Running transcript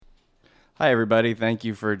Hi, everybody. Thank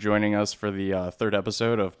you for joining us for the third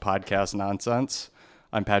episode of Podcast Nonsense.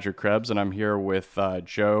 I'm Patrick Krebs, and I'm here with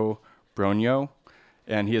Joe Bronio,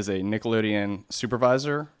 and he is a Nickelodeon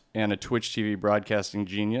supervisor and a Twitch TV broadcasting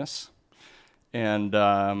genius. And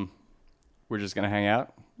we're just going to hang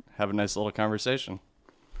out, have a nice little conversation.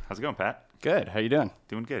 How's it going, Pat? Good. How you doing?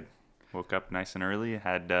 Doing good. Woke up nice and early.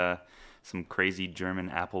 Had some crazy German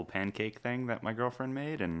apple pancake thing that my girlfriend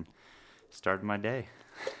made, and started my day.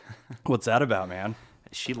 What's that about, man?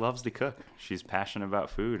 She loves to cook. She's passionate about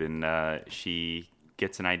food, and she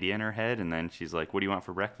gets an idea in her head, and then she's like, "What do you want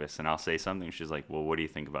for breakfast?" And I'll say something. She's like, "Well, what do you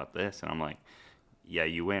think about this?" And I'm like, "Yeah,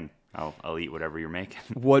 you win. I'll eat whatever you're making."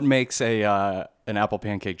 What makes an apple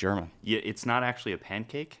pancake German? Yeah, it's not actually a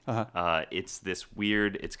pancake. It's this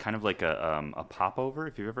weird. It's kind of like a popover.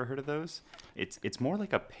 If you've ever heard of those, it's more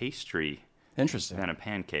like a pastry Interesting. than a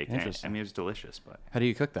pancake. Interesting. I mean, it was delicious, but How do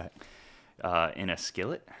you cook that? in a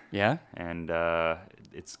skillet, Yeah? and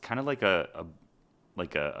it's kind of like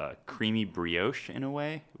a creamy brioche in a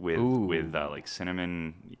way with Ooh. like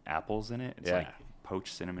cinnamon apples in it. It's Yeah. like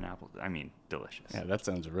poached cinnamon apples. I mean, delicious. Yeah, that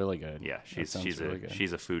sounds really good. Yeah, That sounds really good.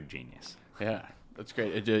 she's a food genius. Yeah, that's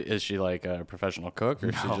great. Is she like a professional cook,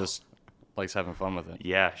 or she No. just likes having fun with it?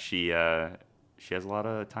 Yeah, she has a lot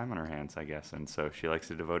of time on her hands, I guess, and so she likes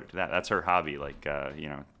to devote it to that. That's her hobby, like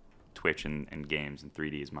Twitch and games, and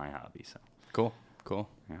 3D is my hobby. So Cool.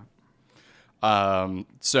 yeah.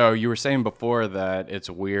 So you were saying before that it's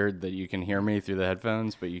weird that you can hear me through the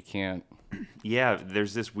headphones, but you can't. Yeah,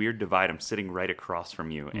 there's this weird divide. I'm sitting right across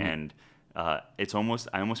from you, and I almost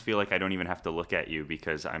feel like I don't even have to look at you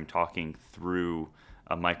because I'm talking through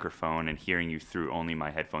a microphone and hearing you through only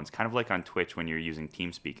my headphones, kind of like on Twitch when you're using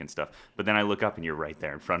TeamSpeak and stuff. But then I look up and you're right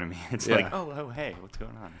there in front of me. It's Yeah. like, oh, hey, what's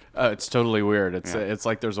going on? It's totally weird. It's Yeah. it's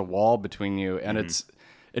like there's a wall between you, and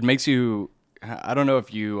it makes you. I don't know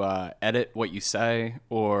if you edit what you say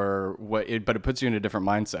or but it puts you in a different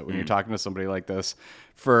mindset when you're talking to somebody like this.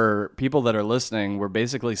 For people that are listening, we're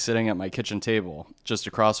basically sitting at my kitchen table just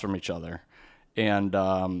across from each other. And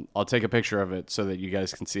I'll take a picture of it so that you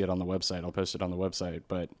guys can see it on the website. I'll post it on the website.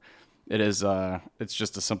 But it's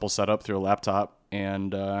just a simple setup through a laptop,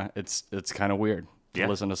 and it's kind of weird to Yeah.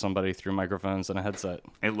 listen to somebody through microphones and a headset.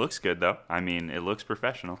 It looks good, though. I mean, it looks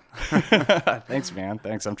professional. Thanks, man.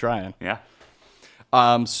 Thanks. I'm trying. Yeah.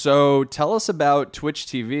 So tell us about Twitch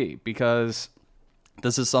TV, because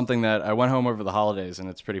this is something that I went home over the holidays, and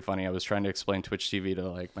it's pretty funny. I was trying to explain Twitch TV to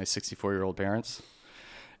like my 64-year-old parents,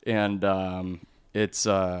 and it's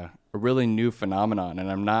a really new phenomenon, and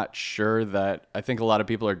I'm not sure that I think a lot of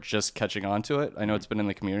people are just catching on to it. I know it's been in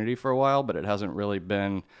the community for a while, but it hasn't really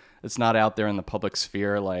been. It's not out there in the public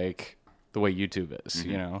sphere like the way YouTube is,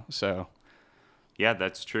 So Yeah,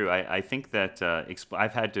 that's true. I think that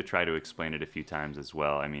I've had to try to explain it a few times as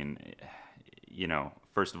well. I mean,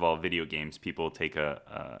 first of all, video games, people take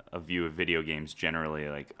a view of video games generally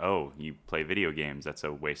like, oh, you play video games, that's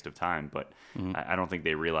a waste of time. But I don't think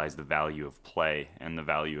they realize the value of play and the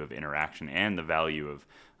value of interaction and the value of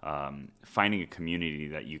finding a community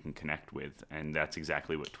that you can connect with. And that's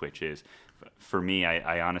exactly what Twitch is. For me,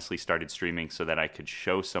 I honestly started streaming so that I could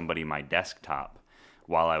show somebody my desktop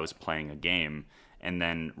while I was playing a game, and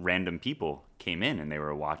then random people came in and they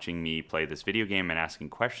were watching me play this video game and asking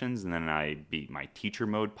questions, and then my teacher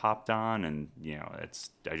mode popped on, and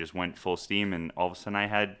I just went full steam, and all of a sudden I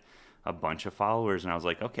had a bunch of followers, and I was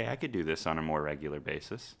like, okay, I could do this on a more regular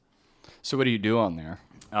basis. So what do you do on there?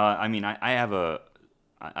 I mean,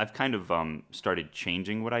 I've kind of started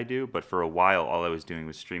changing what I do, but for a while, all I was doing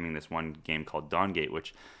was streaming this one game called Dawngate,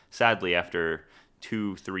 which sadly, after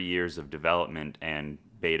 2-3 years of development and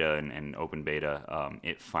beta and open beta,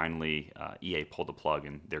 it finally, EA pulled the plug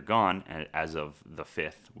and they're gone as of the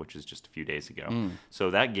 5th, which is just a few days ago.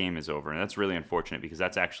 So that game is over, and that's really unfortunate because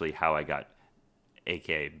that's actually how I got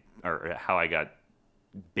how I got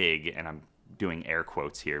big, and I'm doing air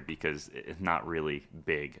quotes here because it's not really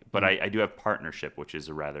big, but I do have partnership, which is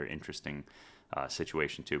a rather interesting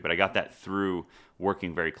situation too. But I got that through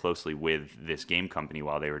working very closely with this game company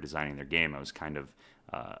while they were designing their game. I was kind of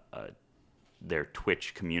their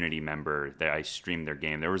Twitch community member. That I streamed their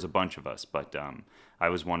game. There was a bunch of us, but I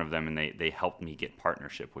was one of them, and they helped me get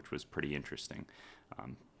partnership, which was pretty interesting.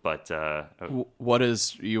 But What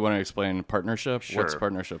is, you want to explain partnership? Sure. What's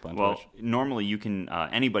partnership on well, Twitch? normally you can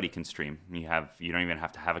anybody can stream. You don't even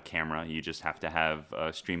have to have a camera. You just have to have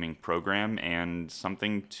a streaming program and some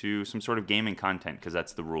sort of gaming content, because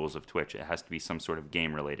that's the rules of Twitch. It has to be some sort of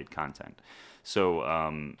game related content. So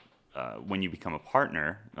when you become a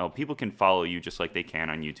partner, well, people can follow you just like they can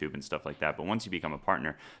on YouTube and stuff like that. But once you become a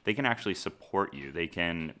partner, they can actually support you. They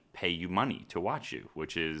can pay you money to watch you,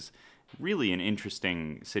 which is really an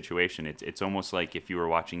interesting situation. It's almost like if you were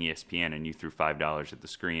watching ESPN and you threw $5 at the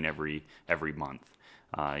screen every month.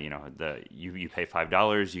 You pay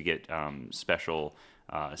 $5, you get special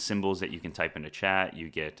symbols that you can type into chat. You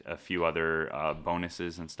get a few other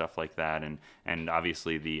bonuses and stuff like that, and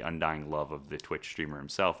obviously the undying love of the Twitch streamer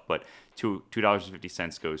himself. But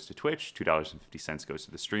 $2.50 goes to Twitch, $2.50 goes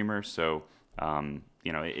to the streamer. So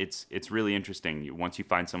it's really interesting. Once you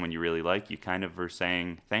find someone you really like, you kind of are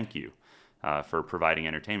saying thank you for providing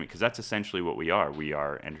entertainment, because that's essentially what we are. We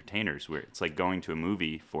are entertainers. It's like going to a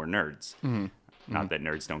movie for nerds. Mm-hmm. Not that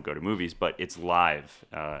nerds don't go to movies, but it's live.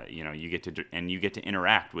 You get to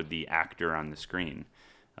interact with the actor on the screen.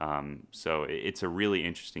 So it's a really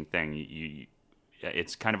interesting thing.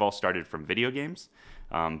 It's kind of all started from video games,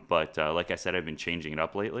 but like I said, I've been changing it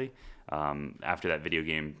up lately. After that video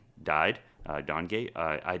game died, Dawngate,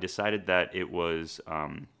 I decided that it was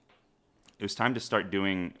time to start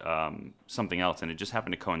doing something else, and it just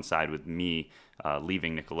happened to coincide with me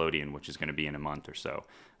leaving Nickelodeon, which is going to be in a month or so.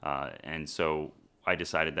 And so I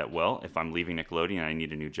decided that, well, if I'm leaving Nickelodeon, I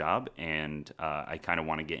need a new job, and I kind of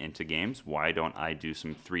want to get into games. Why don't I do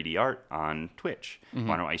some 3D art on Twitch? Mm-hmm.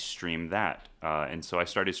 Why don't I stream that? And so I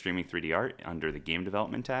started streaming 3D art under the game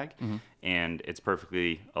development tag, mm-hmm. and it's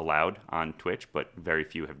perfectly allowed on Twitch, but very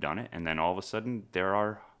few have done it. And then all of a sudden, there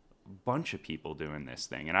are bunch of people doing this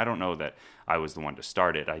thing, and I don't know that I was the one to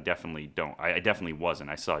start it. I definitely wasn't.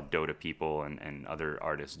 I saw Dota people and other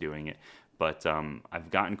artists doing it, but I've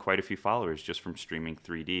gotten quite a few followers just from streaming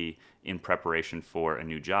 3D in preparation for a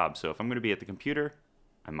new job. So if I'm going to be at the computer,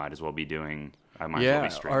 I might as well be streaming.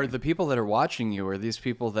 Are the people that are watching you, are these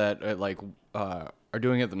people that are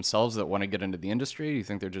doing it themselves that want to get into the industry? Do you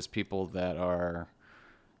think they're just people that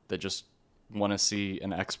just want to see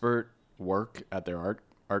an expert work at their art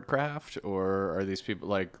craft, or are these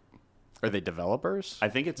people are they developers? I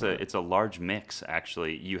think it's a large mix,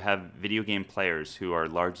 actually. You have video game players who are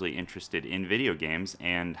largely interested in video games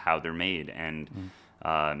and how they're made, and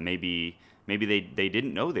maybe they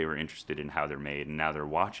didn't know they were interested in how they're made, and now they're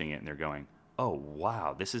watching it and they're going, oh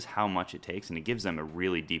wow, this is how much it takes, and it gives them a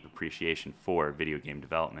really deep appreciation for video game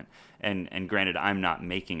development. And granted, I'm not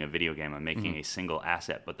making a video game, I'm making a single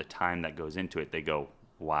asset, but the time that goes into it, they go,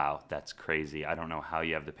 wow, that's crazy. I don't know how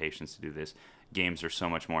you have the patience to do this. Games are so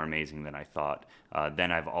much more amazing than I thought.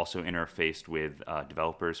 Then I've also interfaced with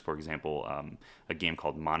developers. For example, a game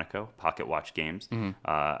called Monaco, Pocket Watch Games. Mm-hmm.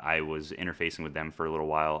 I was interfacing with them for a little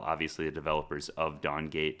while. Obviously, the developers of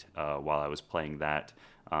Dawngate while I was playing that.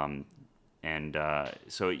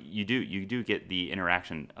 So you do get the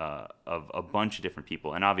interaction of a bunch of different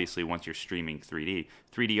people. And obviously, once you're streaming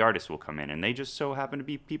 3D artists will come in, and they just so happen to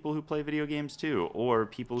be people who play video games too, or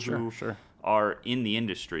people who are in the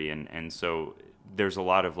industry. And so there's a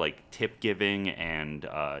lot of tip giving and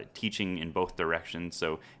teaching in both directions.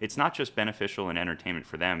 So it's not just beneficial and entertainment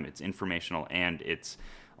for them, it's informational, and it's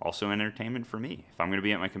also entertainment for me. If I'm going to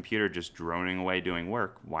be at my computer just droning away doing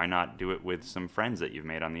work, why not do it with some friends that you've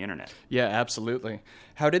made on the internet? Yeah, absolutely.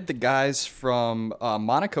 How did the guys from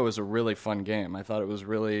Monaco is a really fun game. I thought it was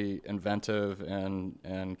really inventive and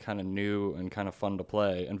kind of new and kind of fun to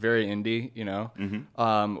play and very indie, you know.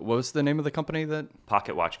 Mm-hmm. What was the name of the company that?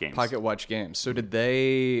 Pocket Watch Games. Pocket Watch Games. So did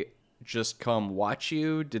they just come watch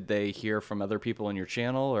you? Did they hear from other people in your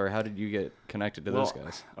channel, or how did you get connected to those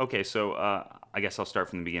guys? Okay, so I guess I'll start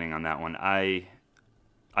from the beginning on that one. I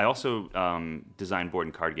also design board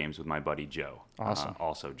and card games with my buddy Joe. Awesome.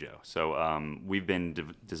 Also Joe. So we've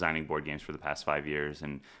been designing board games for the past 5 years,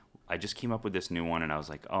 and I just came up with this new one, and I was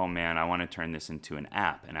like, oh man, I want to turn this into an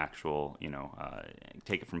app, an actual,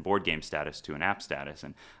 take it from board game status to an app status.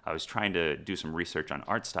 And I was trying to do some research on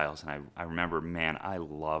art styles, and I remember, man, I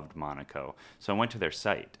loved Monaco. So I went to their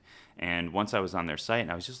site. And once I was on their site,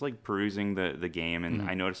 and I was just perusing the game, and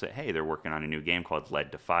I noticed that, hey, they're working on a new game called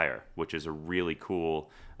Lead to Fire, which is a really cool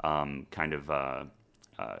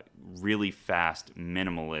really fast,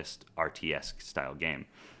 minimalist RTS style game.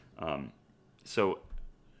 So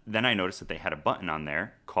then I noticed that they had a button on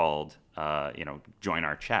there called, join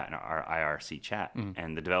our chat, our IRC chat,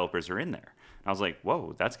 and the developers are in there. And I was like,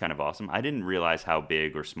 whoa, that's kind of awesome. I didn't realize how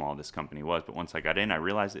big or small this company was, but once I got in, I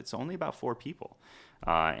realized it's only about 4 people.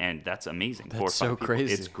 And that's amazing. That's so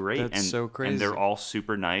crazy. It's great. That's so crazy. And they're all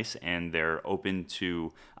super nice, and they're open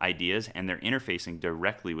to ideas, and they're interfacing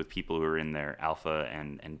directly with people who are in their alpha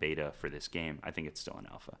and beta for this game. I think it's still an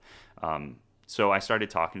alpha. So I started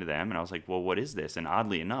talking to them, and I was like, well, what is this? And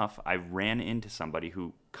oddly enough, I ran into somebody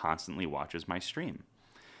who constantly watches my stream.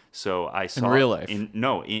 So I saw real life? in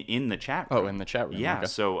the chat room. Oh, in the chat room. Yeah. Okay.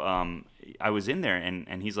 So I was in there,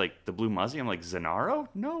 and he's like, the Blue Muzzy. I'm like, Zanaro?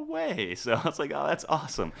 No way. So I was like, oh, that's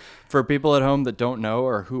awesome. For people at home that don't know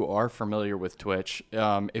or who are familiar with Twitch,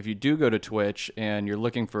 if you do go to Twitch and you're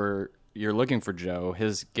looking for Joe,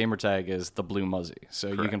 his gamer tag is the Blue Muzzy. So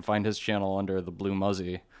you can find his channel under the Blue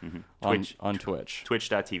Muzzy on Twitch.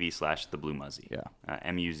 Twitch.tv/the Blue Muzzy.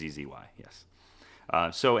 Yeah. Muzzy. Yes.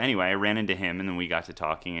 So anyway, I ran into him, and then we got to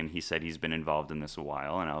talking, and he said he's been involved in this a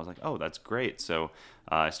while, and I was like, oh, that's great. So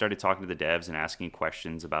I started talking to the devs and asking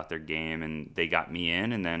questions about their game, and they got me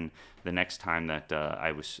in, and then the next time that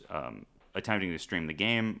I was attempting to stream the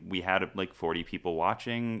game, we had like 40 people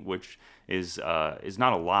watching, which is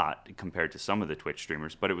not a lot compared to some of the Twitch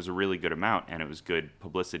streamers, but it was a really good amount, and it was good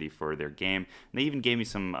publicity for their game. And they even gave me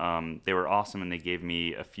some, they were awesome, and they gave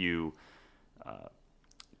me a few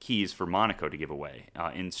keys for Monaco to give away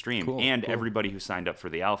in stream. Cool. Everybody who signed up for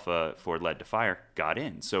the alpha for Led to Fire got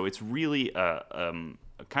in. So it's really a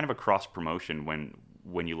kind of a cross promotion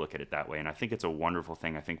when you look at it that way. And I think it's a wonderful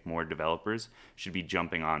thing. I think more developers should be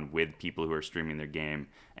jumping on with people who are streaming their game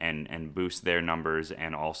and boost their numbers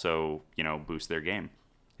and also, boost their game.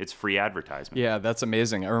 It's free advertisement. Yeah, that's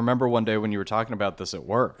amazing. I remember one day when you were talking about this at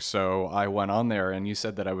work. So I went on there, and you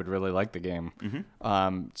said that I would really like the game.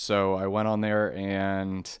 Mm-hmm. So I went on there,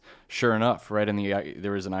 and sure enough, right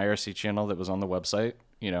there was an IRC channel that was on the website,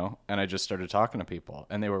 and I just started talking to people,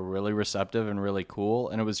 and they were really receptive and really cool.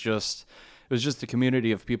 And it was just a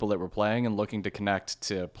community of people that were playing and looking to connect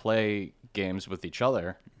to play games with each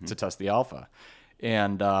other to test the alpha.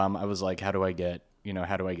 And I was like, how do I get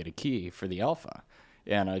a key for the alpha?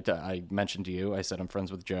 And I mentioned to you, I said, I'm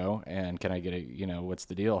friends with Joe, and can I get what's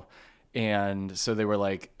the deal? And so they were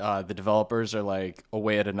like, the developers are like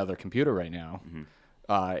away at another computer right now.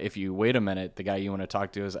 Mm-hmm. If you wait a minute, the guy you want to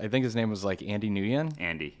talk to I think his name was like Andy Nguyen.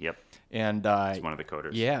 Andy, yep. And he's one of the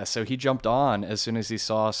coders. Yeah, so he jumped on as soon as he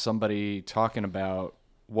saw somebody talking about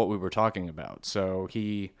what we were talking about. So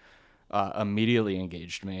he immediately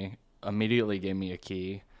engaged me, immediately gave me a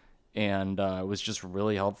key, and was just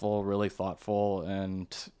really helpful, really thoughtful, and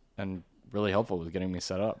really helpful with getting me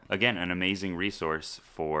set up. Again, an amazing resource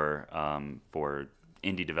for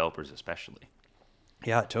indie developers especially.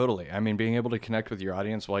 Yeah, totally. I mean, being able to connect with your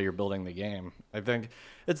audience while you're building the game, I think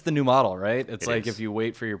it's the new model, right? It's like if you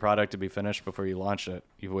wait for your product to be finished before you launch it,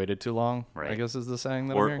 you've waited too long, right? I guess is the saying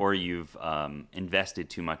that I'm hearing. Or you've invested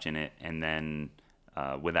too much in it, and then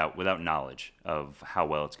without knowledge of how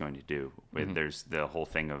well it's going to do. Mm-hmm. There's the whole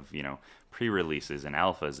thing of pre-releases and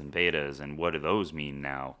alphas and betas, and what do those mean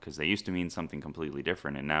now? Because they used to mean something completely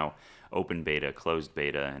different, and now open beta, closed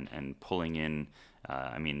beta, and pulling in.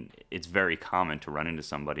 I mean, it's very common to run into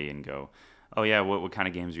somebody and go, "Oh yeah, what kind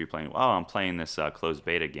of games are you playing?" "Oh, I'm playing this closed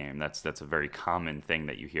beta game." That's a very common thing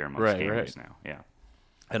that you hear amongst gamers now. Yeah.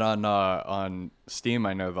 And on Steam,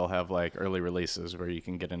 I know they'll have like early releases where you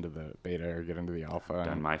can get into the beta or get into the alpha. I've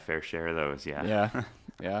done my fair share of those, yeah. Yeah,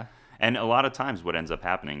 yeah. And a lot of times what ends up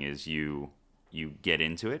happening is you get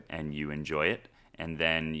into it and you enjoy it, and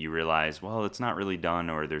then you realize, well, it's not really done,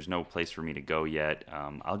 or there's no place for me to go yet.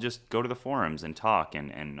 I'll just go to the forums and talk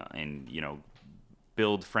and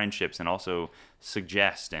build friendships, and also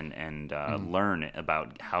suggest and learn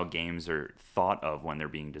about how games are thought of when they're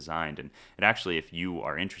being designed. And actually, if you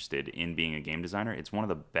are interested in being a game designer, it's one of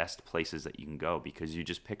the best places that you can go, because you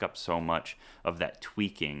just pick up so much of that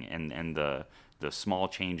tweaking and the small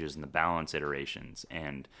changes and the balance iterations.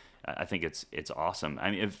 And I think it's awesome.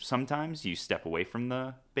 I mean, if sometimes you step away from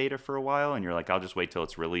the beta for a while and you're like, I'll just wait till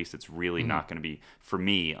it's released, it's really not going to be for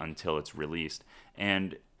me until it's released.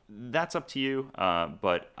 And that's up to you,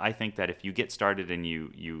 but I think that if you get started and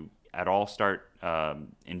you at all start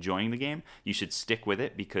enjoying the game, you should stick with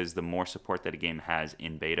it, because the more support that a game has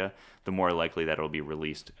in beta, the more likely that it'll be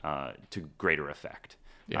released to greater effect.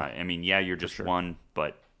 Yeah. I mean, you're just one,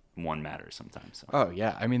 but one matters sometimes. So. Oh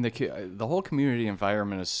yeah, I mean the whole community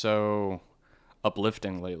environment is so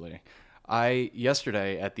uplifting lately.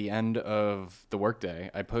 Yesterday at the end of the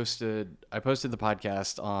workday, I posted the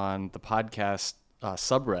podcast on the podcast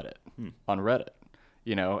subreddit on Reddit,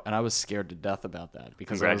 and I was scared to death about that,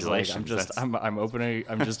 because I was like, I'm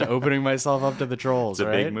just opening myself up to the trolls. It's a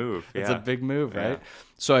right? big move. It's a big move, right? Yeah.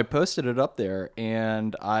 So I posted it up there,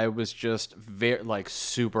 and I was just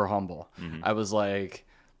super humble. Mm-hmm. I was like,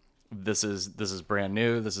 this is brand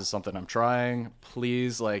new. This is something I'm trying.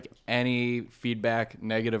 Please, any feedback,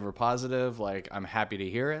 negative or positive, I'm happy to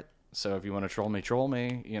hear it. So if you want to troll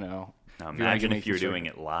me, Now imagine if you're doing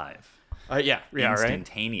it live.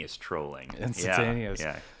 Instantaneous trolling. Instantaneous.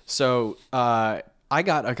 Yeah. So I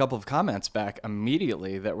got a couple of comments back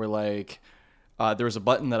immediately that were like, There was a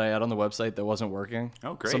button that I had on the website that wasn't working.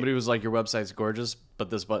 Oh, great. Somebody was like, your website's gorgeous, but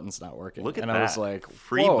this button's not working. Look at and that. I was like,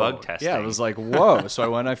 Free whoa. bug testing. Yeah, I was like, whoa. So I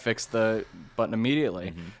went and I fixed the button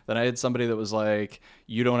immediately. Mm-hmm. Then I had somebody that was like,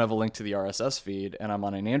 you don't have a link to the RSS feed, and I'm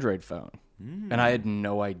on an Android phone. And I had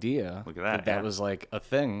no idea Look at that, that yeah. was like a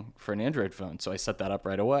thing for an Android phone. So I set that up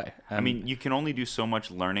right away. I mean, you can only do so much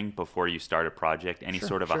learning before you start a project, any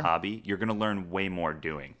sort of a hobby. You're going to learn way more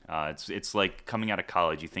doing. It's like coming out of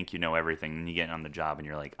college. You think you know everything, then you get on the job and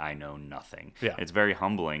you're like, I know nothing. Yeah. It's very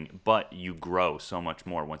humbling, but you grow so much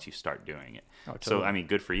more once you start doing it. Oh, So, totally. I mean,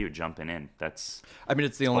 good for you jumping in. That's I mean,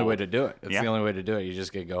 it's the only way bold. to do it. It's Yeah. the only way to do it. You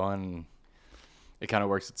just get going, and it kind of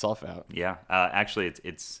works itself out. Yeah, actually,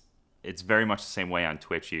 it's very much the same way on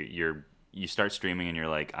Twitch. You start streaming and you're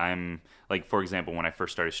like, I'm like, for example, when I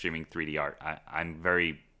first started streaming 3D art, I'm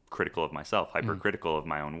very critical of myself, hypercritical of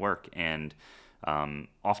my own work, and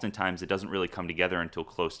oftentimes it doesn't really come together until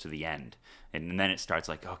close to the end, and then it starts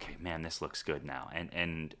like, okay, man, this looks good now,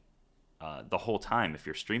 and the whole time, if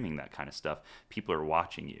you're streaming that kind of stuff, people are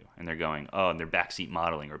watching you and they're going, oh, and they're backseat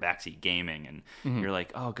modeling or backseat gaming. And you're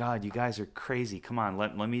like, oh God, you guys are crazy. Come on,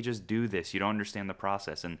 let me just do this. You don't understand the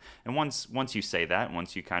process. And once you say that,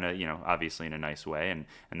 once you kind of, obviously in a nice way, and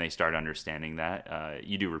they start understanding that,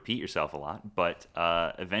 you do repeat yourself a lot, but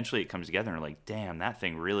eventually it comes together and you're like, damn, that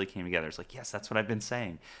thing really came together. It's like, yes, that's what I've been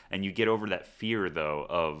saying. And you get over that fear though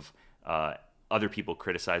of other people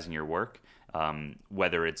criticizing your work.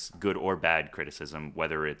 Whether it's good or bad criticism,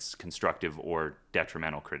 whether it's constructive or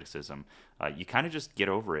detrimental criticism, you kind of just get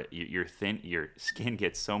over it. Your skin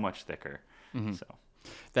gets so much thicker. So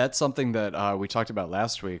That's something that we talked about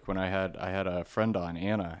last week when I had a friend on,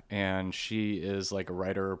 Anna, and she is like a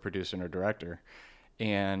writer or producer or director,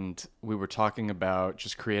 and we were talking about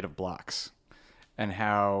just creative blocks and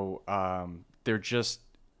how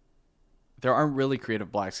there aren't really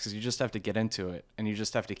creative blocks because you just have to get into it and you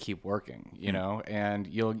just have to keep working, and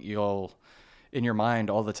you'll in your mind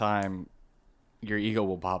all the time, your ego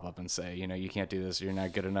will pop up and say, you can't do this, or you're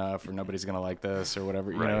not good enough, or nobody's going to like this or whatever,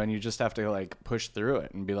 Right. and you just have to like push through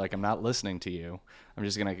it and be like, I'm not listening to you. I'm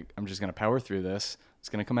just going to power through this. It's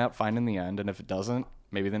going to come out fine in the end. And if it doesn't,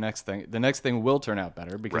 maybe the next thing will turn out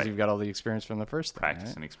better because Right. you've got all the experience from the first thing. practice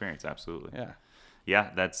Right? and experience, absolutely. Yeah. Yeah,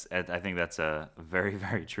 I think that's a very,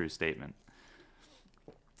 very true statement.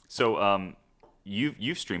 So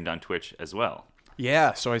you've streamed on Twitch as well.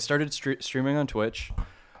 Yeah, so I started streaming on Twitch,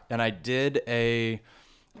 and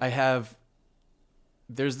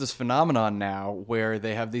there's this phenomenon now where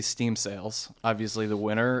they have these Steam sales, obviously the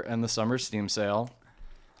winter and the summer Steam sale.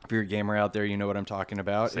 If you're a gamer out there, you know what I'm talking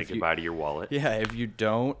about. Say goodbye to your wallet. Yeah, if you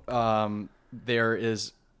don't, there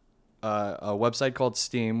is a website called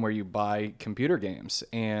Steam where you buy computer games,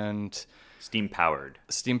 and Steam powered.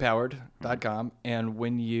 steampowered.com, and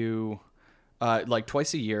when you like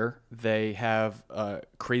twice a year they have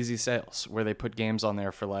crazy sales where they put games on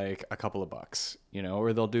there for like a couple of bucks,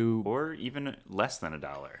 or they'll do Or even less than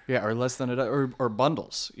 $1. or less than or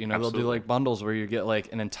bundles, they'll do Absolutely. like bundles where you get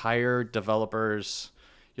like an entire developer's,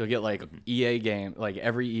 you'll get like EA game, like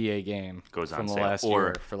every EA game Goes from on the sale. last Or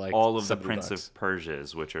year for like all of the $70. Prince of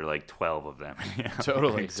Persias, which are like 12 of them.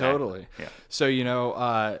 Totally, Exactly. totally. Yeah.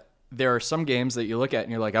 So there are some games that you look at and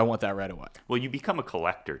you're like, I want that right away. Well, you become a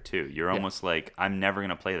collector too. You're almost like, I'm never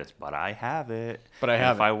gonna play this, but I have it. And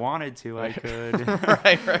have if it. I wanted to, I could.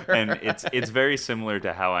 right. And it's very similar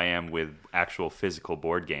to how I am with actual physical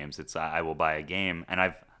board games. It's I will buy a game, and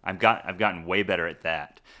I've gotten way better at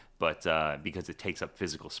that. But because it takes up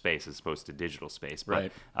physical space as opposed to digital space.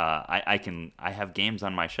 But Right. I have games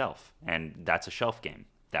on my shelf, and that's a shelf game.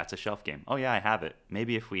 That's a shelf game. Oh yeah, I have it.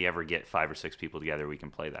 Maybe if we ever get 5 or 6 people together, we can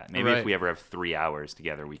play that. Maybe Right. if we ever have 3 hours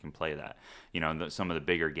together, we can play that. Some of the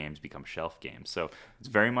bigger games become shelf games. So it's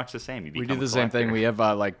very much the same. You We become do a the same thing. collector. We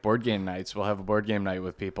have like board game nights. We'll have a board game night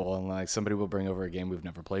with people, and like somebody will bring over a game we've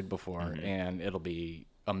never played before, and it'll be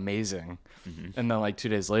amazing. And then like 2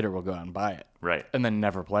 days later, we'll go out and buy it, Right. and then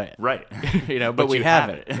never play it. Right. But we you have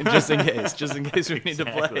have it it. just in case we need to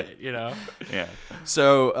play Exactly. it. Yeah.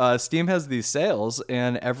 So Steam has these sales,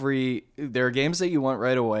 and there are games that you want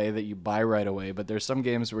right away that you buy right away, but there's some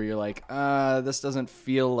games where you're like, this doesn't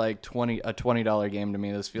feel like a $20 game to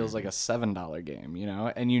me. This feels like a $7 game,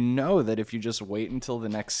 and you know that if you just wait until the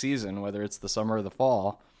next season, whether it's the summer or the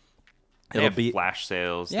fall, They have flash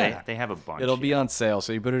sales. Yeah. They have a bunch. it'll be yeah. on sale.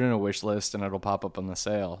 So you put it in a wish list, and it'll pop up on the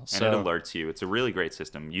sale. And So it alerts you. It's a really great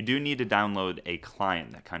system. You do need to download a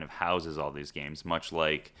client that kind of houses all these games, much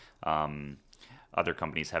like other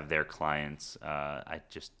companies have their clients. I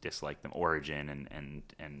just dislike them. Origin and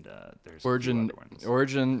there's a few other ones.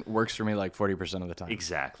 Origin works for me like 40% of the time.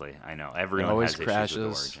 Exactly. I know. Everyone always has crashes. issues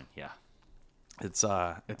with Origin. Yeah.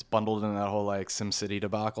 It's bundled in that whole like SimCity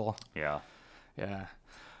debacle. Yeah. Yeah.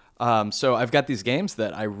 So I've got these games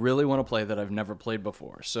that I really want to play that I've never played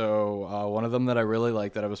before. So one of them that I really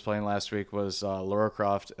liked that I was playing last week was Lara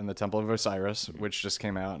Croft and the Temple of Osiris, which just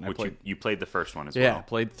came out. And Which I played. you played the first one as Yeah, well.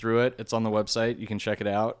 played through it. It's on the website. You can check it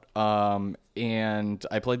out. And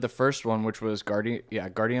I played the first one, which was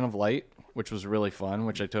Guardian of Light, which was really fun,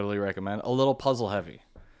 which I totally recommend. A little puzzle heavy,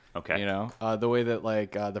 Okay. you know, the way that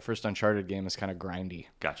like the first Uncharted game is kind of grindy,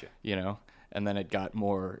 Gotcha. you know, and then it got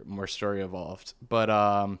more story evolved. But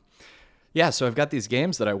yeah, so I've got these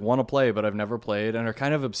games that I want to play, but I've never played, and are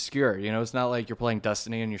kind of obscure. You know, it's not like you're playing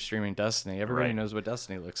Destiny and you're streaming Destiny. Everybody Right. knows what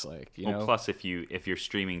Destiny looks like. You Well, know, plus if you're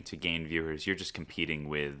streaming to gain viewers, you're just competing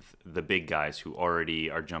with the big guys who already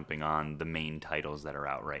are jumping on the main titles that are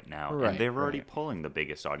out right now, Right, and they're already right. pulling the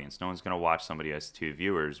biggest audience. No one's going to watch somebody who has 2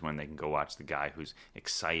 viewers when they can go watch the guy who's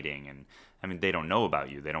exciting. And I mean, they don't know about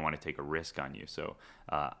you. They don't want to take a risk on you. So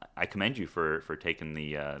I commend you for taking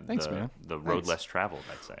Thanks, man. the road Thanks. less traveled,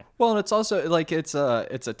 I'd say. well, and it's also like it's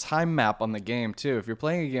a time map on the game too. If you're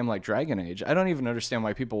playing a game like Dragon Age, I don't even understand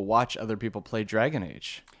why people watch other people play Dragon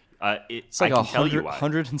Age. It's like I a can tell you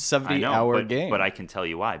 170 I know, hour but, game. But I can tell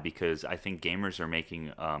you why, because I think gamers are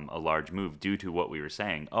making a large move due to what we were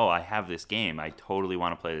saying. Oh, I have this game. I totally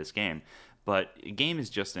want to play this game. But a game is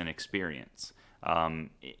just an experience.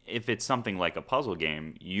 If it's something like a puzzle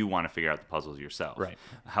game, you want to figure out the puzzles yourself. Right.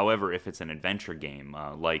 However, if it's an adventure game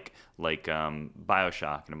like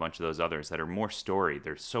BioShock and a bunch of those others that are more story,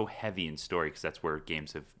 they're so heavy in story because that's where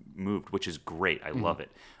games have moved, which is great. I love it.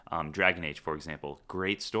 Dragon Age, for example,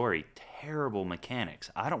 great story, terrible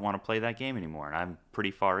mechanics. I don't want to play that game anymore, and I'm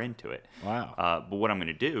pretty far into it. Wow. But what I'm going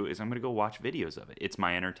to do is I'm going to go watch videos of it. It's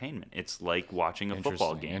my entertainment. It's like watching a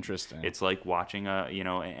football game. Interesting. It's like watching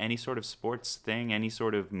any sort of sports thing, any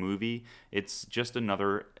sort of movie. It's just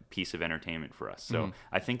another piece of entertainment for us. So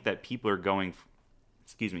I think that people are going,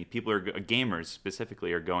 gamers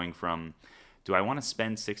specifically are going from, do I want to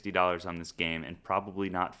spend $60 on this game and probably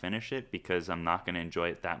not finish it because I'm not going to enjoy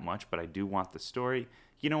it that much, but I do want the story?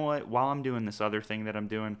 You know what? While I'm doing this other thing that I'm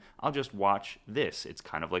doing, I'll just watch this. It's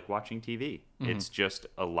kind of like watching TV. It's just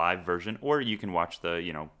a live version, or you can watch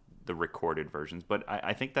the recorded versions. But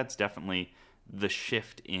I think that's definitely the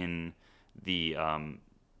shift in the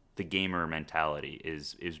gamer mentality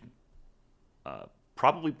is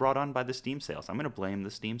probably brought on by the Steam sales. I'm going to blame the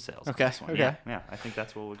Steam sales. on Okay, this one. okay. Yeah, I think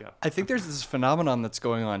that's where we'll go. I think there's this phenomenon that's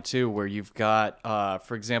going on too, where you've got,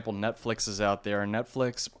 for example, Netflix is out there, and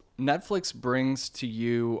Netflix brings to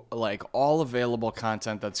you like all available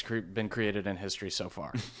content that's been created in history so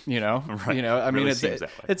far. You know, Right. you know. I mean, Really it seems that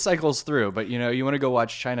way. it cycles through, but you know, you want to go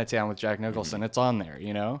watch Chinatown with Jack Nicholson, Mm-hmm. it's on there.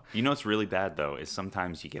 You know, You know what's really bad though is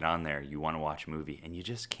sometimes you get on there, you want to watch a movie, and you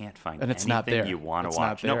just can't find And it's anything not there. you want It's to not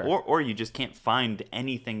watch. there. No, or you just can't find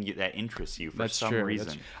anything that interests you for that's some true.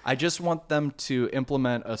 reason. I just want them to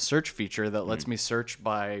implement a search feature that Mm. lets me search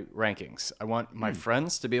by rankings. I want my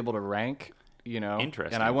friends to be able to rank. You know,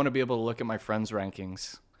 Interesting. and I want to be able to look at my friends'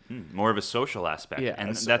 rankings. More of a social aspect, Yeah,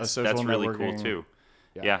 and a that's social really cool networking. too.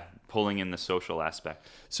 Yeah. Yeah, pulling in the social aspect.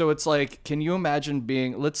 So it's like, can you imagine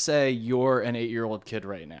being, let's say you're an 8-year-old kid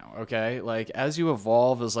right now, okay? Like as you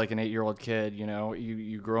evolve as like an 8-year-old kid, you know,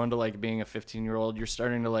 you grow into like being a 15-year-old, you're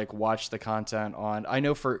starting to like watch the content on, I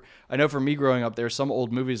know for me growing up, there's some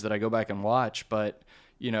old movies that I go back and watch, but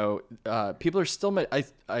you know, people are still,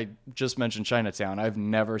 I just mentioned Chinatown. I've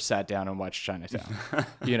never sat down and watched Chinatown,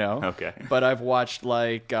 you know? Okay. But I've watched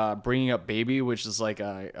like Bringing Up Baby, which is like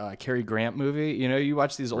a Cary Grant movie. You know, you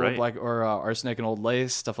watch these old Right. Arsenic and Old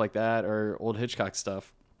Lace, stuff like that, or old Hitchcock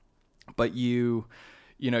stuff. But you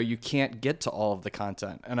know, you can't get to all of the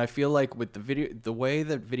content. And I feel like with the way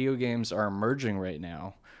that video games are emerging right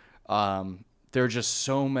now, there are just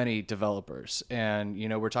so many developers. And, you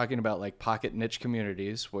know, we're talking about like pocket niche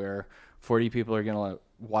communities where 40 people are going to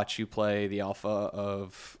watch you play the alpha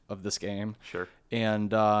of this game. Sure.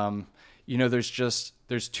 And, you know, there's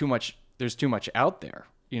too much out there.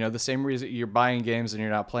 You know, the same reason you're buying games and you're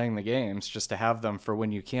not playing the games just to have them for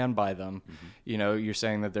when you can buy them. You know, you're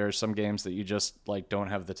saying that there are some games that you just like don't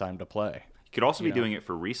have the time to play. You could also be know? doing it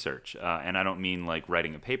for research, and I don't mean like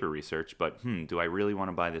writing a paper research, but do I really want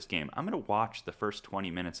to buy this game? I'm going to watch the first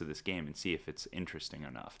 20 minutes of this game and see if it's interesting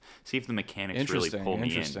enough. See if the mechanics really pull me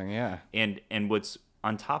in. Interesting, yeah. And what's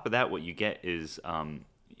on top of that, what you get is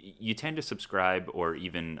you tend to subscribe or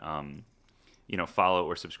even follow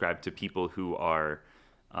or subscribe to people who are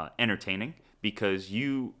entertaining because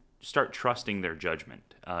you start trusting their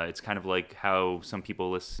judgment. It's kind of like how some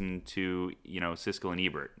people listen to Siskel and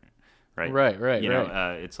Ebert. Right. Right.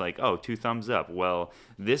 It's like, 2 thumbs up. Well,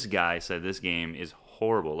 this guy said this game is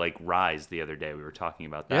horrible. Like Rise the other day, we were talking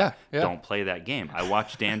about that. Yeah. Don't play that game. I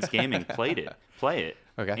watched Dan's Gaming play it.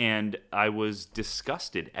 Okay. And I was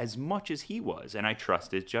disgusted as much as he was, and I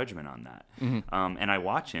trust his judgment on that. And I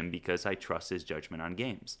watch him because I trust his judgment on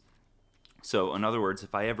games. So, in other words,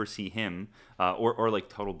 if I ever see him, or like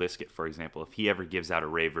Total Biscuit, for example, if he ever gives out a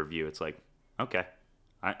rave review, it's like, okay,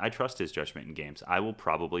 I trust his judgment in games. I will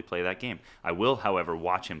probably play that game. I will, however,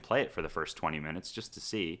 watch him play it for the first 20 minutes just to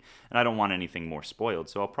see, and I don't want anything more spoiled,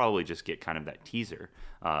 so I'll probably just get kind of that teaser.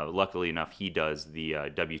 Luckily enough, he does the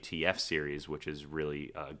WTF series, which is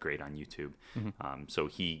really great on YouTube. So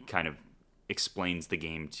he kind of explains the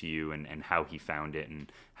game to you and how he found it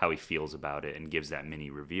and how he feels about it and gives that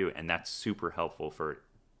mini review, and that's super helpful for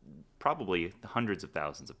probably hundreds of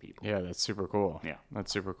thousands of people. Yeah, that's super cool. Yeah.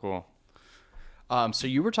 That's super cool. So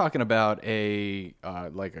you were talking about a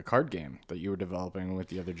like a card game that you were developing with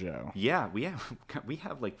the other Joe. Yeah, we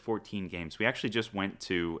have like 14 games. We actually just went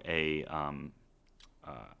to a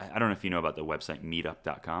I don't know if you know about the website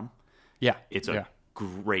meetup.com. Yeah. It's a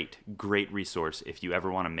great resource if you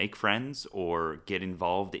ever want to make friends or get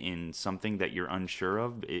involved in something that you're unsure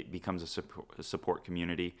of. It becomes a support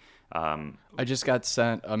community. I just got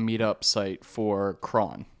sent a meetup site for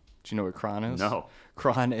Cron. Do you know what Cron is? No.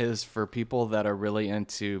 Cron is for people that are really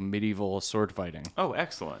into medieval sword fighting. Oh,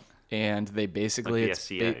 excellent. And they basically Like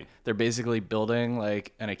the SCA. they're basically building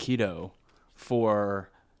like an Aikido for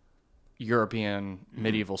European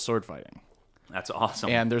medieval sword fighting. That's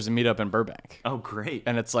awesome. And there's a meetup in Burbank. Oh, great.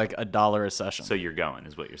 And it's like $1 a session. So you're going,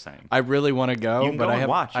 is what you're saying. I really want to go, You can but go I and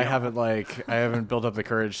watch, I you know. haven't built up the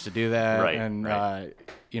courage to do that. Right, And right.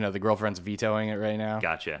 the girlfriend's vetoing it right now.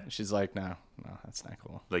 Gotcha. She's like, no, that's not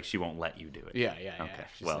cool. Like she won't let you do it. Yeah. Okay.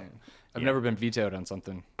 She's Well, saying- I've yeah. never been vetoed on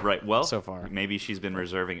something. Right. Well, so far. maybe she's been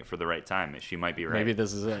reserving it for the right time. She might be right. Maybe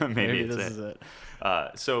this is it. Maybe this it's is it.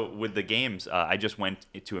 So with the games, I just went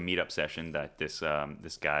to a meetup session that this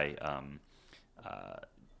guy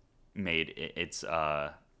made. It's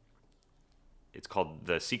called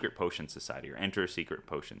the Secret Potion Society or Enter Secret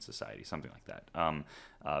Potion Society, something like that.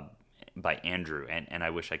 By Andrew, and I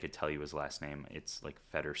wish I could tell you his last name. It's like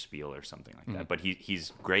Federspiel or something like that. But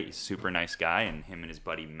he's great. He's a super nice guy, and him and his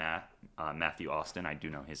buddy Matthew Austin, I do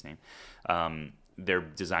know his name. They're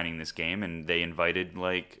designing this game, and they invited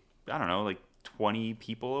like 20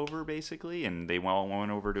 people over basically, and they all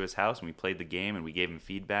went over to his house, and we played the game, and we gave him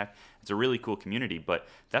feedback. It's a really cool community. But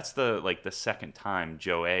that's the second time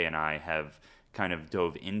Joe A and I have kind of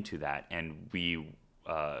dove into that, and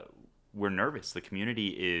we're nervous. The community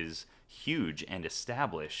is huge and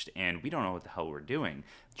established, and we don't know what the hell we're doing.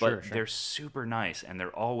 But Sure. they're super nice, and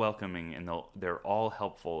they're all welcoming, and they're all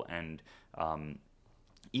helpful and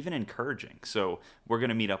even encouraging. So we're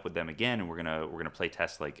gonna meet up with them again, and we're gonna play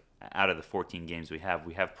test. Like out of the 14 games we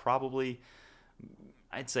have probably,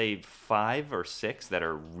 I'd say 5 or 6 that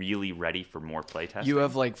are really ready for more play testing. You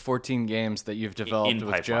have like 14 games that you've developed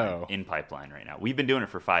with Joe. In pipeline right now. We've been doing it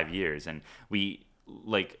for 5 years, and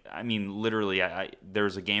literally,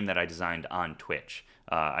 there's a game that I designed on Twitch.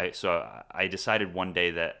 So I decided one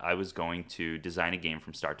day that I was going to design a game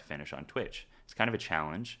from start to finish on Twitch. It's kind of a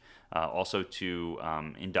challenge, also to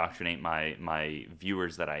indoctrinate my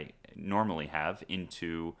viewers that I normally have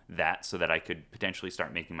into that, so that I could potentially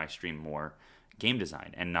start making my stream more game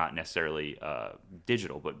design and not necessarily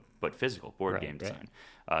digital, but physical board game design.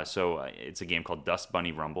 So it's a game called Dust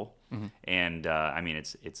Bunny Rumble, and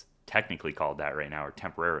it's technically called that right now, or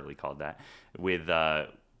temporarily called that. With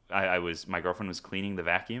my girlfriend was cleaning the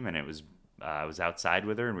vacuum, and I was outside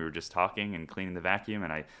with her, and we were just talking and cleaning the vacuum,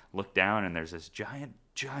 and I looked down, and there's this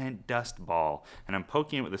giant dust ball, and I'm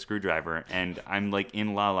poking it with a screwdriver, and I'm like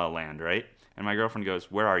in La La Land, right? And my girlfriend goes,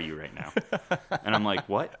 "Where are you right now?" And I'm like,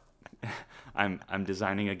 "What?" I'm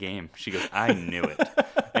designing a game. She goes, "I knew it."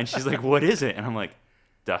 And she's like, "What is it?" And I'm like,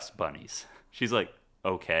 "Dust bunnies." She's like,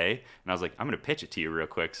 "Okay." And I was like, "I'm going to pitch it to you real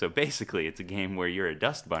quick." So basically, it's a game where you're a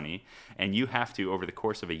dust bunny, and you have to, over the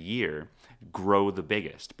course of a year, grow the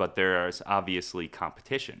biggest. But there's obviously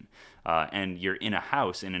competition. And you're in a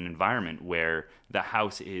house, in an environment where the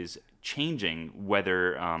house is changing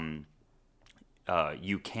whether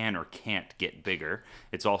you can or can't get bigger.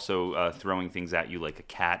 It's also throwing things at you like a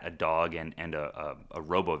cat, a dog, and a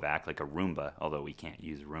Robovac, like a Roomba, although we can't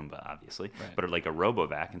use Roomba, obviously, but like a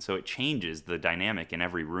Robovac. And so it changes the dynamic in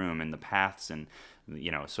every room and the paths. And,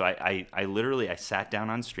 so I literally sat down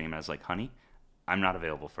on stream. And I was like, "Honey, I'm not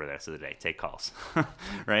available for the rest of the day. Take calls."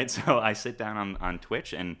 Right? So I sit down on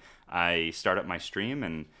Twitch, and I start up my stream,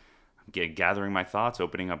 and gathering my thoughts,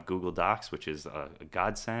 opening up Google Docs, which is a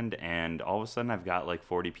godsend, and all of a sudden I've got like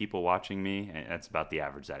 40 people watching me. And that's about the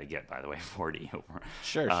average that I get, by the way, 40.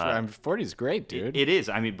 Sure. I mean, 40 is great, dude. It is.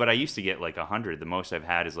 I mean, but I used to get like 100. The most I've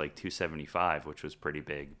had is like 275, which was pretty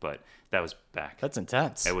big, but that was back. That's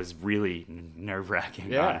intense. It was really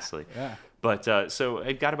nerve-wracking, Yeah, honestly. yeah. But so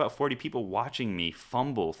I've got about 40 people watching me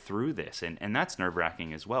fumble through this, and that's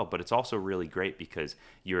nerve-wracking as well. But it's also really great because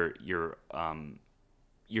you're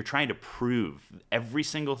trying to prove every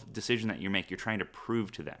single decision that you make. You're trying to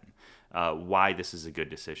prove to them why this is a good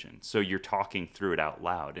decision. So you're talking through it out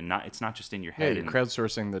loud, and it's not just in your head. You're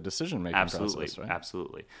crowdsourcing the decision-making Absolutely, process, right?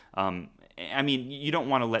 absolutely. I mean, you don't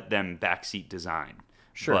want to let them backseat design.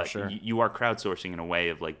 Sure, but sure. You are crowdsourcing in a way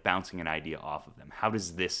of like bouncing an idea off of them. How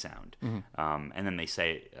does this sound? Mm-hmm. And then they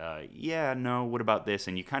say, yeah, no, what about this?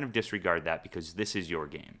 And you kind of disregard that because this is your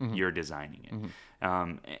game. Mm-hmm. You're designing it.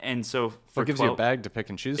 And so for It gives you a bag to pick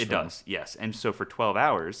and choose it from. does, yes. And so for 12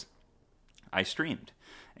 hours, I streamed.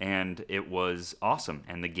 And it was awesome.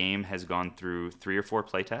 And the game has gone through 3 or 4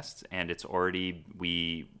 playtests, and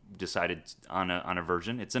we decided on a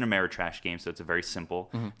version. It's an Ameritrash game, so it's a very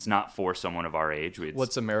simple. It's not for someone of our age.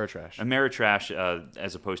 What's Ameritrash? Ameritrash,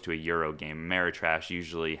 as opposed to a Euro game, Ameritrash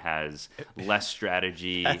usually has less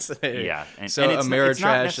strategy. Fascinating. Yeah, So and it's not Ameritrash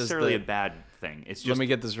is necessarily the- a bad thing. It's just Let me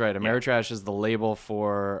get this right. Ameritrash is the label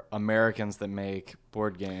for Americans that make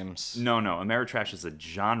board games. No. Ameritrash is a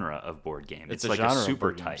genre of board game. It's It's a like genre a of super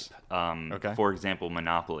board type. games. Okay. For example,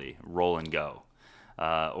 Monopoly, Roll and Go,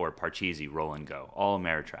 or Parcheesi, Roll and Go, all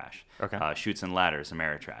Ameritrash. Okay. Shoots and Ladders,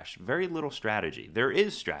 Ameritrash. Very little strategy. There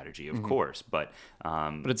is strategy, of course, but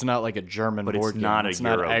But it's not like a German but board it's not game. a It's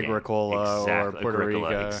Euro not game. Agricola or Puerto Agricola,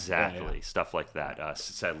 Rico. exactly. Yeah. Stuff like that.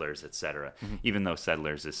 Settlers, etc. Mm-hmm. Even though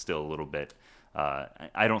Settlers is still a little bit,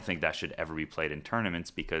 I don't think that should ever be played in tournaments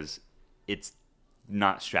because it's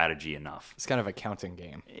not strategy enough. It's kind of a counting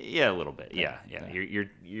game. Yeah, a little bit. Yeah.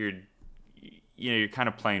 You're kind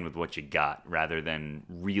of playing with what you got rather than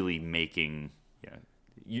really making. Yeah,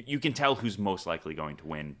 you can tell who's most likely going to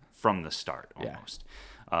win from the start almost.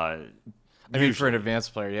 I mean, for an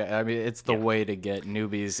advanced player, yeah. I mean, it's the way to get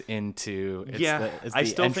newbies into. It's I the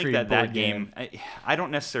still think entry that board game. I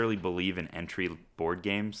don't necessarily believe in entry board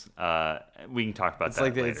games. We can talk about It's that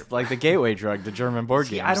like later. it's like the gateway drug to German board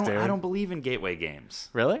See, games, I dude. don't believe in gateway games.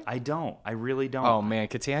 Really? I don't. I really don't. Oh man,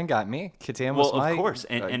 Catan got me. Catan was Well, my of course,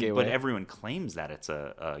 and gateway. but everyone claims that it's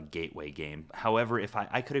a gateway game. However, if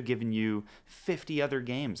I could have given you 50 other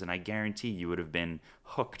games, and I guarantee you would have been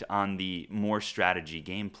hooked on the more strategy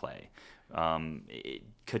gameplay.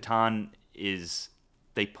 Catan is.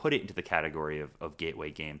 They put it into the category of gateway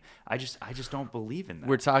game. I just don't believe in that.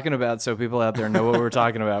 We're talking about, so people out there know what we're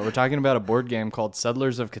talking about. We're talking about a board game called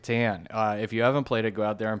Settlers of Catan. If you haven't played it, go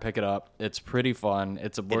out there and pick it up. It's pretty fun.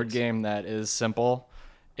 It's a board game that is simple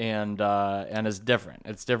and is different.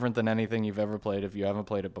 It's different than anything you've ever played if you haven't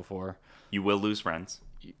played it before. You will lose friends.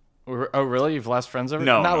 Oh, really? You've lost friends over?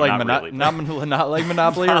 No, not no, like not really. not like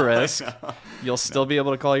Monopoly or Risk. You'll still be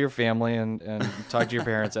able to call your family and talk to your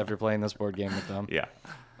parents after playing this board game with them. Yeah.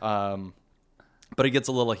 But it gets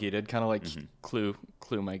a little heated, kind of like Clue.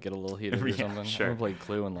 Clue might get a little heated or Yeah, something. sure. I haven't played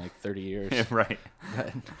Clue in like 30 years. Right.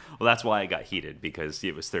 Well, that's why I got heated, because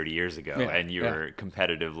it was 30 years ago, Yeah, and you're a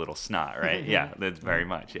competitive little snot, right? Yeah, that's very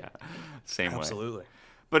much, same way. Absolutely.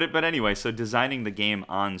 But anyway, so designing the game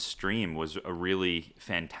on stream was a really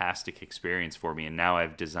fantastic experience for me, and now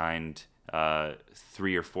I've designed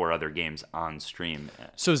 3 or 4 other games on stream.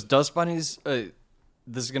 So is Dust Bunnies,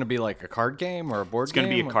 this is going to be like a card game or a board It's game?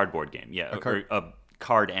 going to be a cardboard game, yeah, a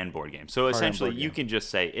card and board game. So essentially, board you game. can just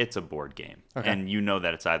say it's a board game, Okay. and you know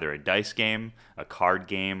that it's either a dice game, a card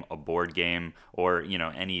game, a board game, or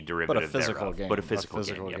any derivative physical thereof. game, But a a physical,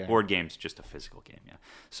 physical game. Yeah, game. board game's just a physical game. Yeah.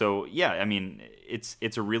 So yeah, I mean,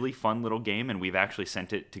 it's a really fun little game, and we've actually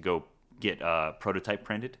sent it to go get prototype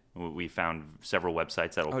printed. We found several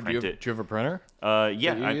websites that'll Oh, print do it. you have a printer? Yeah,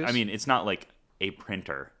 that you I use? mean, it's not like a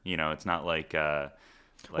printer. It's not like.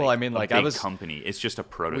 Well, I mean, a like, big I was- company. It's just a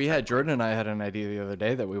prototype. We had Jordan and I had an idea the other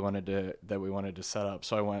day that we wanted to set up.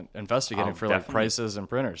 So I went investigating for like definitely. prices and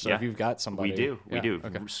printers. So Yeah. if you've got somebody, We do.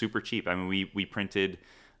 Okay. Super cheap. I mean, we printed,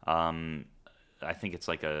 I think it's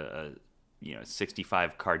like a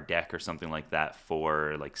 65 card deck or something like that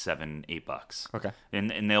for like $7-8. Okay.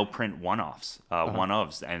 And they'll print one-offs,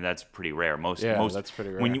 one-ofs, and that's pretty rare. Most that's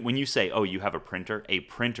pretty rare. When you say, oh, you have a printer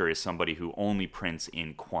is somebody who only prints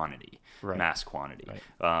in quantity, Right. mass quantity.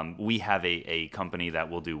 Right. We have a company that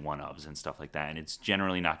will do one-ofs and stuff like that, and it's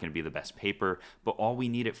generally not going to be the best paper, but all we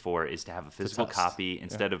need it for is to have a physical test. copy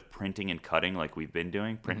instead of printing and cutting like we've been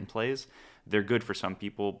doing, print and plays. they're good for some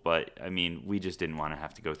people, but I mean, we just didn't want to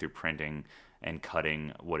have to go through printing and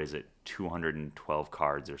cutting, what is it, 212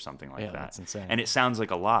 cards or something like that. That's insane. And it sounds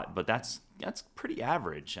like a lot, but that's pretty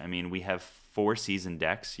average. I mean, we have 4 seasoned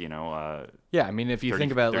decks, Yeah, I mean, if you 30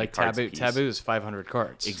 think about 30 like cards a Taboo, piece. Taboo is 500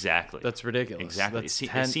 cards. Exactly. That's ridiculous. Exactly. That's It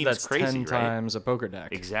 10, seems that's crazy, 10 right? times a poker deck.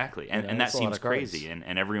 Exactly. And, know, and that that's a lot seems of cards. crazy.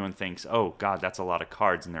 And everyone thinks, oh, God, that's a lot of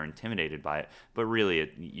cards, and they're intimidated by it. But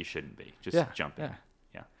really, you shouldn't be. Just Yeah, jump in. yeah.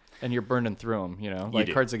 Yeah. And you're burning through them, like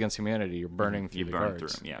do. Cards Against Humanity, you're burning through You the burn cards.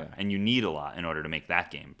 through them, yeah. And you need a lot in order to make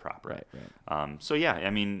that game proper. Right. So yeah, I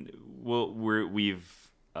mean, we're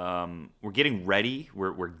getting ready.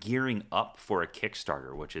 We're gearing up for a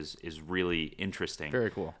Kickstarter, which is really interesting.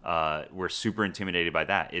 Very cool. We're super intimidated by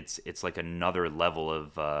that. It's like another level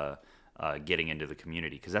of getting into the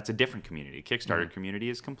community, because that's a different community. Kickstarter community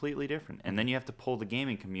is completely different, and then you have to pull the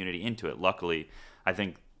gaming community into it. Luckily, I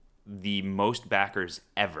think the most backers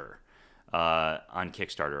ever on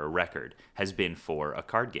Kickstarter, a record, has been for a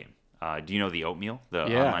card game. Do you know the Oatmeal, the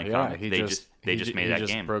online comic? They just made that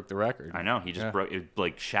game. Broke the record. I know, he just broke it,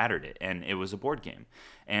 like shattered it, and it was a board game.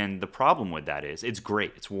 And the problem with that is, it's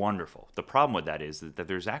great, it's wonderful. The problem with that is that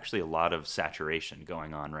there's actually a lot of saturation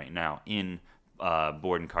going on right now in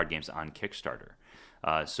board and card games on Kickstarter.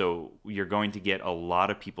 So you're going to get a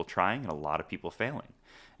lot of people trying and a lot of people failing.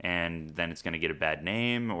 And then it's going to get a bad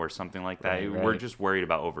name or something like that. Right. We're just worried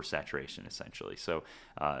about oversaturation, essentially. So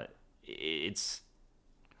it's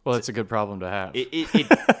a good problem to have.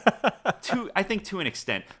 I think to an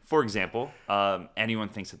extent. For example, anyone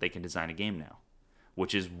thinks that they can design a game now,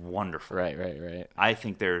 which is wonderful. Right. I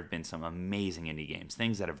think there have been some amazing indie games,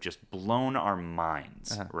 things that have just blown our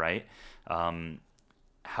minds, right?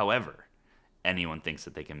 However, anyone thinks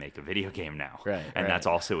that they can make a video game now. Right. That's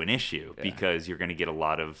also an issue, because you're going to get a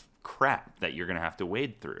lot of crap that you're going to have to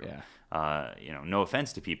wade through. Yeah. No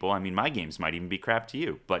offense to people. I mean, my games might even be crap to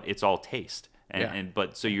you, but it's all taste.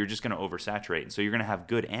 But so you're just going to oversaturate. And so you're going to have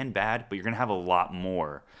good and bad, but you're going to have a lot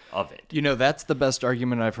more of it. That's the best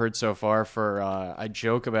argument I've heard so far for, I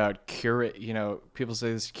joke about people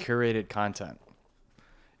say this curated content.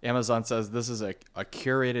 Amazon says this is a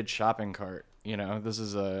curated shopping cart. This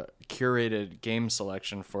is a curated game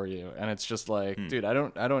selection for you. And it's just like, dude, I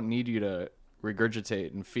don't need you to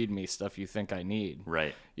regurgitate and feed me stuff you think I need.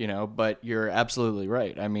 Right. But you're absolutely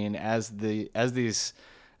right. I mean, as these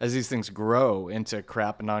things grow into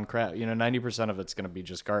crap and non-crap, 90% of it's going to be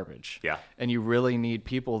just garbage. Yeah. And you really need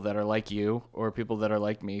people that are like you or people that are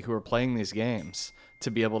like me who are playing these games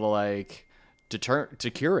to be able to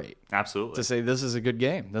to curate. Absolutely. To say this is a good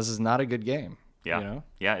game. This is not a good game. Yeah.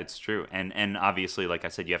 Yeah, it's true. And obviously, like I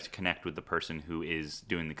said, you have to connect with the person who is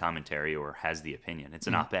doing the commentary or has the opinion. It's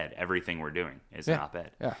an op-ed. Everything we're doing is an op-ed.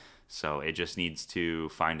 Yeah. So it just needs to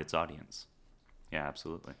find its audience. Yeah,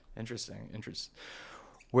 absolutely. Interesting.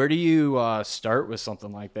 Where do you start with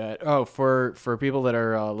something like that? Oh, for people that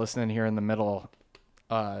are listening here in the middle,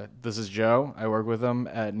 this is Joe. I work with him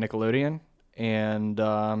at Nickelodeon,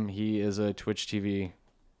 and he is a Twitch TV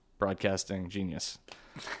broadcasting genius.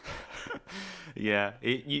 Yeah,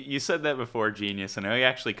 you said that before, genius, and I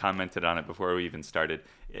actually commented on it before we even started.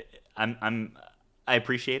 I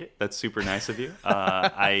appreciate it. That's super nice of you.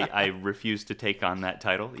 I refuse to take on that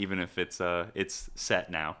title, even if it's set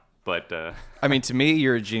now. But I mean, to me,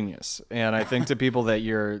 you're a genius, and I think to people that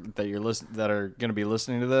that are going to be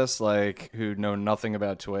listening to this, like who know nothing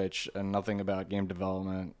about Twitch and nothing about game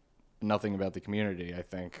development, nothing about the community, I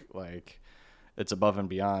think like it's above and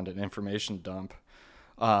beyond an information dump,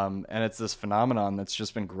 and it's this phenomenon that's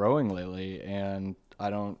just been growing lately, and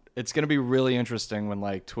it's going to be really interesting when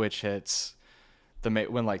like Twitch hits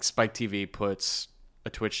when like Spike TV puts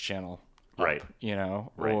a Twitch channel. Right.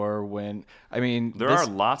 Right. Or when, I mean, there are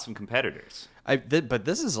lots of competitors. But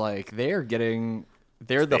this is like, they're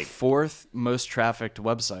the fourth most trafficked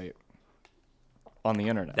website on the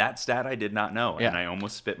internet. That stat I did not know, and I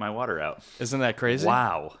almost spit my water out. Isn't that crazy?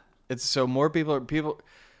 Wow. It's so more people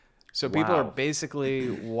are basically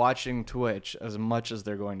watching Twitch as much as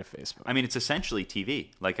they're going to Facebook. I mean, it's essentially TV,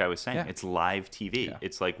 like I was saying. Yeah. It's live TV. Yeah.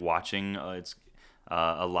 It's like watching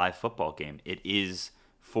a live football game. It is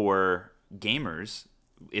for gamers.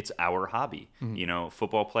 It's our hobby.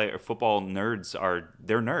 Football nerds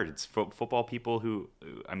they're nerds. Football people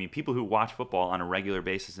people who watch football on a regular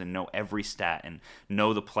basis and know every stat and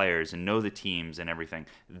know the players and know the teams and everything.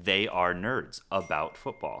 They are nerds about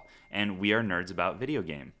football, and we are nerds about video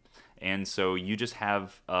game. And so you just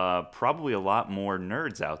have probably a lot more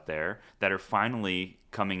nerds out there that are finally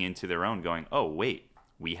coming into their own, going, oh wait,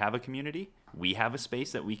 we have a community. we have a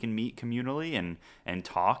space that we can meet communally and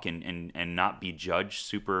talk and not be judged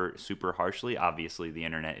super harshly. Obviously, the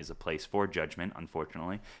internet is a place for judgment,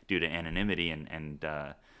 unfortunately, due to anonymity and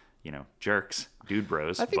jerks, dude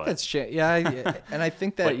bros. I think that's and I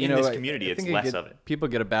think that but in this community, it's less of it. People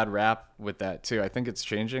get a bad rap with that too. I think it's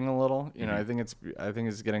changing a little. You know, Mm-hmm. I think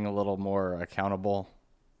it's getting a little more accountable.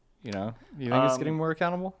 You know, you think it's getting more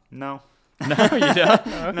accountable? No, No, you don't.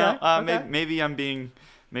 Okay. no. Okay. Maybe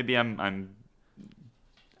I'm.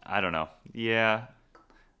 I don't know. Yeah,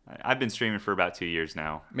 I've been streaming for about 2 years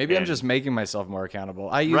now. Maybe I'm and- just making myself more accountable.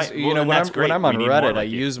 I use, Right. Well, and when that's I'm great. on We need more Reddit, I like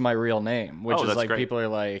you. use my real name, which Oh, is that's like great. people are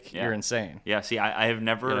like, Yeah. "You're insane." Yeah, see, I have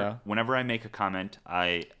never, You know? whenever I make a comment,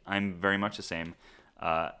 I'm very much the same.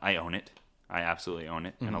 I own it. I absolutely own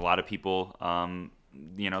it. Mm-hmm. And a lot of people,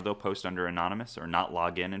 they'll post under anonymous or not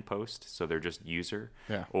log in and post, so they're just user.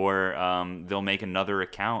 Yeah. Or they'll make another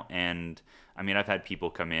account, and I mean, I've had people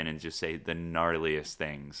come in and just say the gnarliest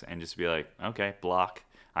things, and just be like, "Okay, block.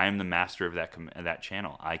 I am the master of that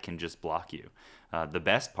channel. I can just block you." The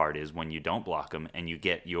best part is when you don't block them and you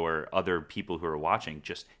get your other people who are watching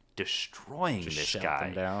just destroying this shut guy,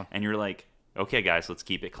 them down. and you're like, "Okay, guys, let's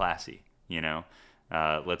keep it classy.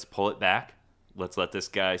 Let's pull it back. Let's let this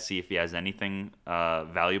guy see if he has anything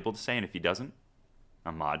valuable to say, and if he doesn't,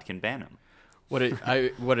 a mod can ban him." What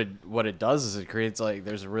it does is it creates like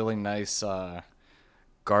there's a really nice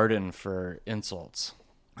garden for insults.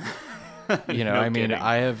 You know, No I mean, kidding.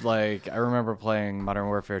 I remember playing Modern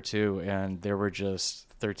Warfare 2, and there were just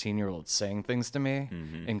 13-year-olds saying things to me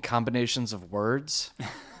Mm-hmm. in combinations of words,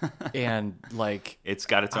 and like It's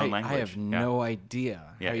got its own language. I have no idea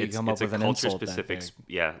how you it's, come it's up with a an insult that culture-specific,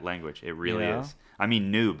 big. language. It really know? is. I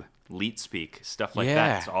mean, noob, leet speak, stuff like Yeah.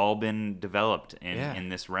 that. It's all been developed Yeah. in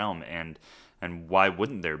this realm, and why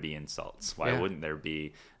wouldn't there be insults? Why Yeah. wouldn't there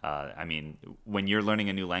be? I mean, when you're learning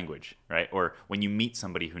a new language, right? Or when you meet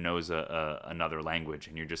somebody who knows another language,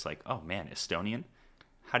 and you're just like, "Oh man, Estonian."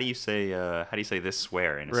 How do you say this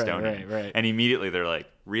swear in Right, Estonian? right. And immediately they're like,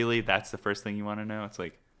 "Really? That's the first thing you want to know?" It's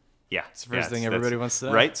like, yeah, it's the first thing everybody wants to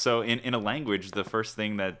know. Right? So in a language, the first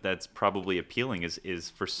thing that's probably appealing is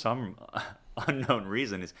for some unknown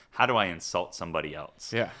reason is, how do I insult somebody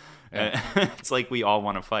else? Yeah. It's like we all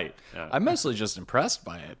want to fight. I'm mostly just impressed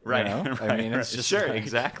by it. Right. You know? I mean, it's just sure, like,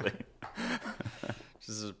 exactly. This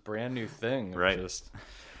is a brand new thing. of Right. Just,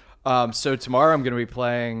 so tomorrow I'm going to be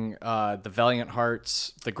playing the Valiant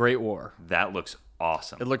Hearts: The Great War. That looks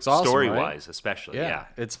awesome. It looks awesome, story right? wise, especially. Yeah.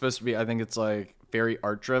 It's supposed to be. I think it's like very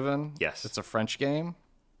art driven. Yes. It's a French game.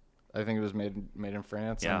 I think it was made in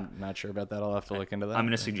France. Yeah. I'm not sure about that. I'll have to look into that. I'm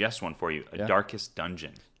going to suggest one for you: Darkest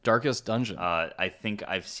Dungeon. Darkest Dungeon. I think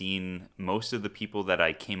I've seen most of the people that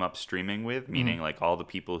I came up streaming with, meaning like all the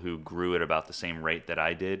people who grew at about the same rate that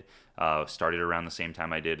I did, started around the same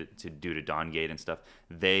time I did due to Dawngate and stuff.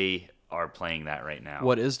 They are playing that right now.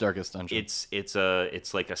 What is Darkest Dungeon? It's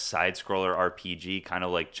like a side scroller RPG, kind of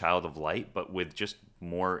like Child of Light, but with just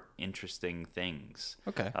more interesting things.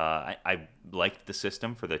 Okay. I liked the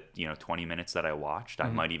system for the 20 minutes that I watched. I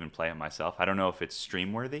might even play it myself. I don't know if it's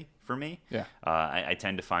stream worthy for me. Yeah. I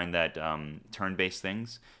tend to find that turn-based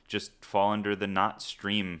things just fall under the not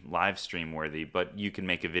live stream worthy, but you can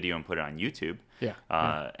make a video and put it on YouTube. Yeah.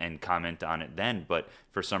 And comment on it then. But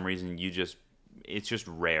for some reason, it's just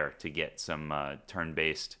rare to get some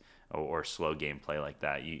turn-based or slow gameplay like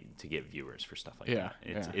that to get viewers for stuff like that.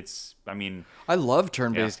 It's I mean, I love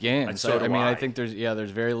turn-based Yeah. games. And so I do mean, I I. think there's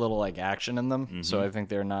very little like action in them. So I think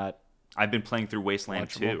they're not. I've been playing through Wasteland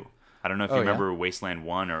Watchable. 2. I don't know if Oh, you yeah? remember Wasteland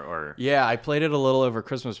 1 or Yeah, I played it a little over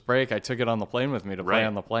Christmas break. I took it on the plane with me to play Right.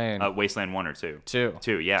 on the plane. Wasteland 1 or 2.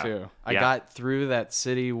 Two, yeah. Two. I Yeah. got through that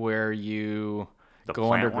city where you The go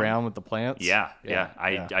plant underground one? with the plants. Yeah. Yeah.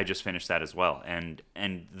 I just finished that as well, and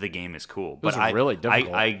the game is cool. was But really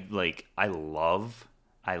difficult. I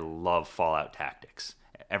love Fallout Tactics.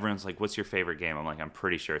 Everyone's like, "What's your favorite game?" I'm like, "I'm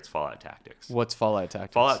pretty sure it's Fallout Tactics." What's Fallout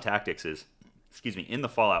Tactics? Fallout Tactics is, in the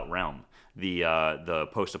Fallout realm, the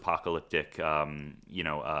post-apocalyptic,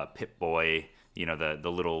 Pip-Boy,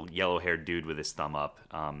 the little yellow-haired dude with his thumb up.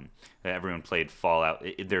 Everyone played Fallout.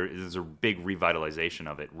 There's a big revitalization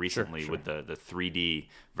of it recently Sure. with the 3D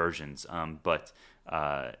versions.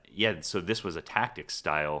 So this was a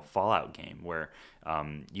tactics-style Fallout game where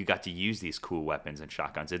you got to use these cool weapons and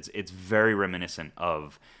shotguns. It's very reminiscent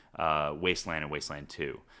of Wasteland and Wasteland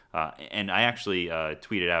 2. And I actually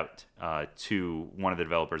tweeted out to one of the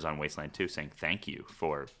developers on Wasteland 2 saying thank you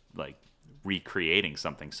for recreating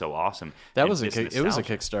something so awesome. That And was this it was a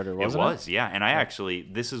nostalgia. Kickstarter, wasn't it? It was, yeah. And I actually,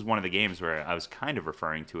 this is one of the games where I was kind of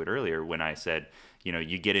referring to it earlier when I said,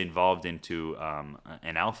 you get involved into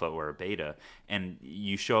an alpha or a beta, and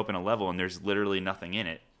you show up in a level and there's literally nothing in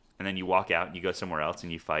it. And then you walk out and you go somewhere else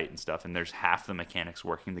and you fight and stuff, and there's half the mechanics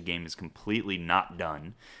working. The game is completely not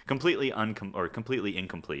done, completely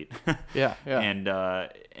incomplete. Yeah.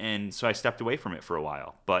 And so I stepped away from it for a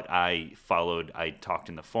while. But I talked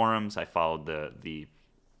in the forums, I followed the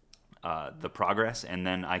progress, and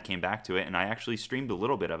then I came back to it, and I actually streamed a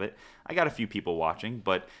little bit of it. I got a few people watching,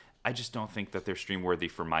 but I just don't think that they're stream worthy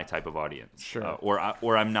for my type of audience. Sure.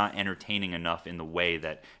 Or I'm not entertaining enough in the way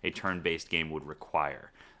that a turn-based game would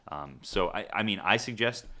require. So I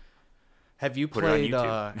suggest. Have you put it on played?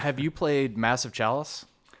 YouTube. Have you played Massive Chalice?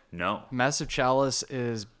 No. Massive Chalice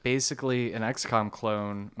is basically an XCOM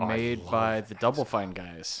clone made by the Double Fine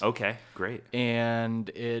guys. Okay, great. And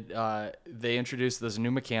they introduced this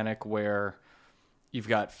new mechanic where you've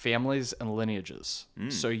got families and lineages.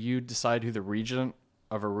 So you decide who the regent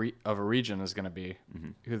of a region is going to be,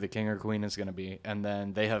 who the king or queen is going to be, and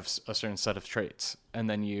then they have a certain set of traits, and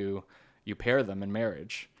then you pair them in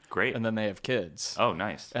marriage. Great. And then they have kids. Oh,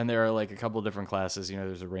 nice. And there are like a couple different classes.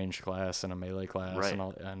 There's a ranged class and a melee class, Right.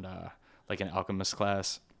 and like an alchemist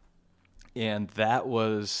class. And that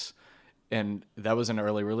was an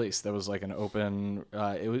early release. That was like an open.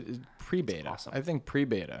 It was pre-beta. Awesome. I think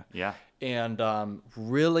pre-beta. Yeah. And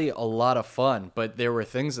really a lot of fun. But there were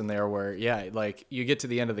things in there where like you get to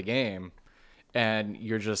the end of the game, and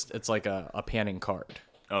it's like a panning card.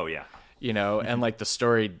 Oh yeah. And like the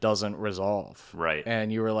story doesn't resolve. Right.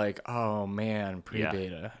 And you were like, oh man,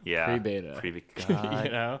 pre-beta. Yeah. Pre-beta.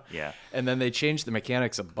 God. Yeah. And then they changed the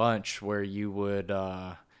mechanics a bunch where you would,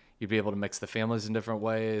 you'd be able to mix the families in different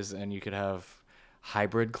ways, and you could have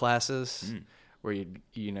hybrid classes where you'd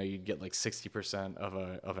get like 60%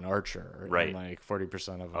 of an archer, Right. and like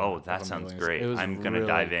 40% of a. Oh, that of a sounds melee. great. It was I'm gonna really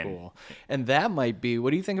dive in. cool. And that might be. What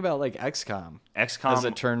do you think about like XCOM? XCOM as a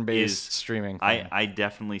turn-based is- streaming thing? I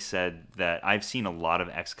definitely said that I've seen a lot of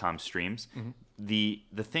XCOM streams. The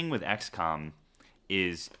thing with XCOM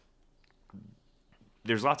is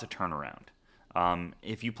there's lots of turnaround.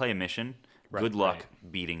 If you play a mission, good luck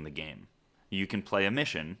beating the game. You can play a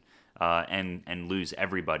mission and lose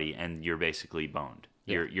everybody, and you're basically boned.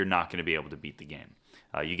 Yeah. You're not going to be able to beat the game.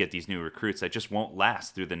 You get these new recruits that just won't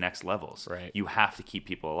last through the next levels. Right. You have to keep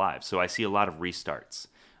people alive. So I see a lot of restarts.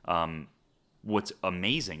 What's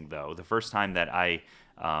amazing, though, the first time that I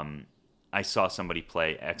saw somebody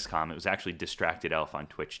play XCOM, it was actually Distracted Elf on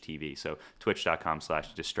Twitch TV. So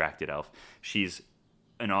twitch.com/DistractedElf. She's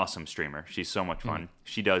an awesome streamer. She's so much fun.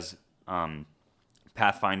 She does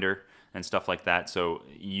Pathfinder and stuff like that. So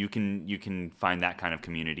you can find that kind of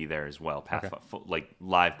community there as well. Like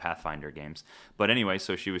live Pathfinder games. But anyway,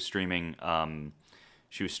 so she was streaming.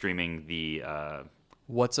 The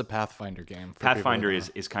What's a Pathfinder game? Pathfinder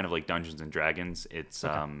is kind of like Dungeons and Dragons. It's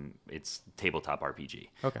it's tabletop RPG.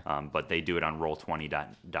 Okay. But they do it on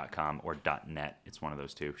Roll20.com or .net. It's one of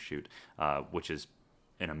those two. Which is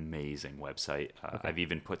an amazing website. I've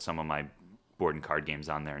even put some of my board and card games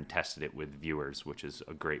on there and tested it with viewers, which is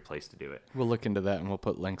a great place to do it. We'll look into that, and we'll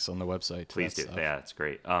put links on the website. Please do. Yeah, it's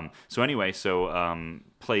great. So anyway,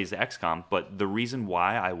 plays XCOM, but the reason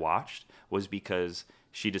why I watched was because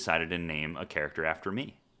she decided to name a character after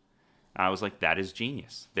me. I was like, that is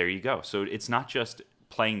genius. There you go. So it's not just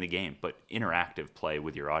playing the game, but interactive play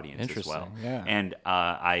with your audience as well. Yeah. And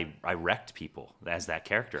I wrecked people as that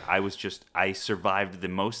character. I survived the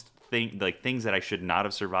most things that I should not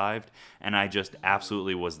have survived, and I just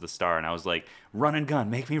absolutely was the star. And I was like, run and gun,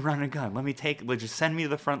 make me run and gun. Just send me to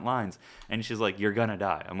the front lines. And she's like, you're gonna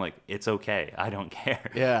die. I'm like, it's okay, I don't care.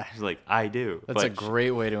 Yeah. She's like, I do. That's a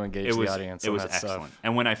great way to engage the audience. It was excellent. Stuff.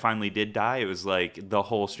 And when I finally did die, it was like the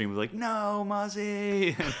whole stream was like, no,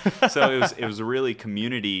 Muzzy. So it was a really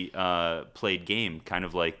community played game, kind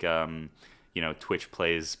of like Twitch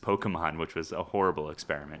plays Pokemon, which was a horrible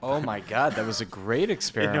experiment. Oh my God, that was a great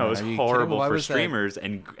experiment. No, it was horrible for streamers that?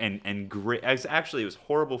 and great. Actually, it was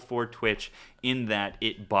horrible for Twitch in that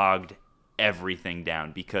it bogged everything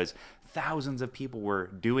down because thousands of people were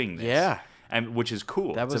doing this. Yeah. And which is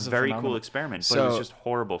cool. That was it's a very phenomenal cool experiment, but So, it was just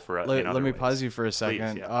horrible for us. Let me pause you for a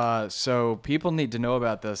second. Please, yeah. So people need to know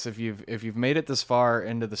about this. If you've made it this far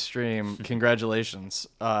into the stream, congratulations.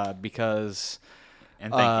 Because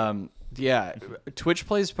And thank you. yeah, Twitch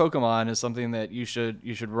Plays Pokemon is something that you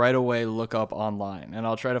should right away look up online, and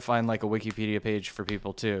I'll try to find like a Wikipedia page for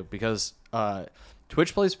people too, because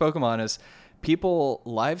Twitch Plays Pokemon is people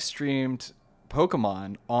live streamed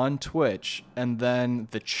Pokemon on Twitch, and then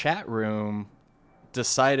the chat room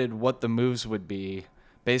decided what the moves would be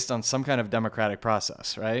based on some kind of democratic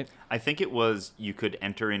process, right? I think it was you could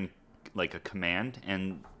enter in like a command,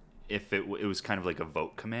 and if it was kind of like a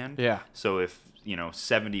vote command. Yeah. So if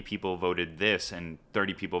 70 people voted this and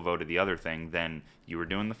 30 people voted the other thing, then you were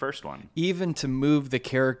doing the first one. Even to move the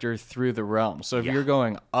character through the realm. So if Yeah. you're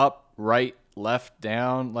going up, right, left,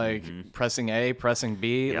 down, like pressing A, pressing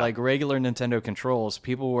B, Yeah. like regular Nintendo controls,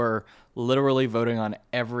 people were literally voting on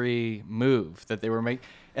every move that they were making.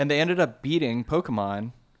 And they ended up beating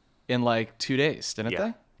Pokemon in like 2 days, didn't Yeah.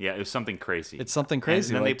 they? Yeah, it was something crazy. It's something crazy.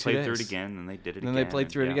 And then like they 2 played through it days. again, and they did it And again. then they played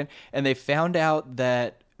through it again. And they found out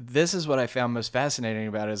that this is what I found most fascinating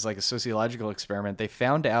about it, is like a sociological experiment. They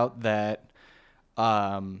found out that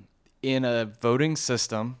in a voting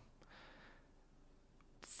system,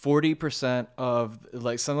 40% of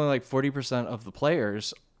like something like 40% of the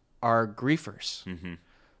players are griefers. Mm-hmm.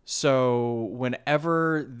 So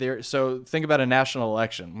whenever so think about a national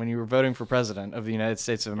election. When you were voting for president of the United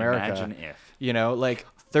States of America, Imagine if. like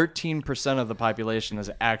 13% of the population is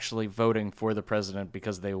actually voting for the president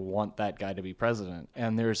because they want that guy to be president.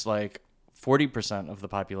 And there's like 40% of the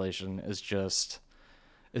population is just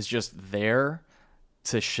there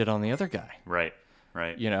to shit on the other guy. Right.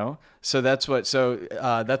 So that's what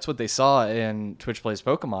they saw in Twitch Plays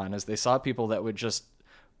Pokemon, is they saw people that would just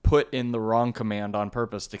put in the wrong command on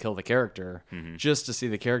purpose to kill the character, just to see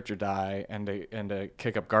the character die and to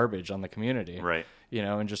kick up garbage on the community. Right.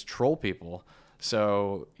 And just troll people.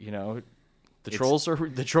 So, the trolls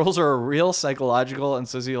are a real psychological and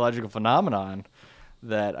sociological phenomenon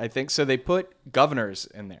that I think, so they put governors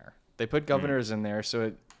in there.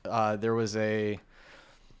 So there was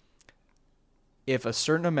if a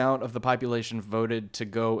certain amount of the population voted to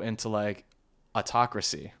go into like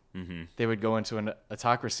autocracy, they would go into an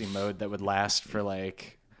autocracy mode that would last for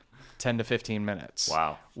like 10 to 15 minutes.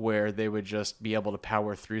 Wow. Where they would just be able to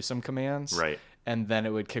power through some commands. Right. And then it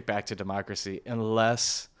would kick back to democracy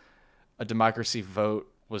unless a democracy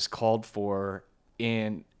vote was called for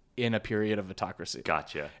in a period of autocracy.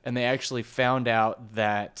 Gotcha. And they actually found out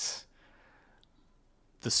that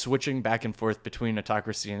the switching back and forth between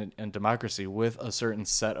autocracy and democracy with a certain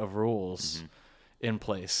set of rules in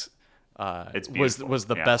place was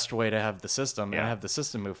the best way to have the system and have the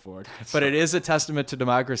system move forward. But it is a testament to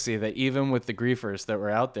democracy that even with the griefers that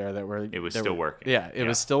were out there, it was still working. Yeah, it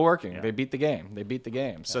was still working. Yeah. They beat the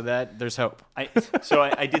game. So that there's hope. I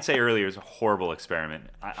did say earlier it was a horrible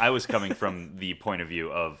experiment. I was coming from the point of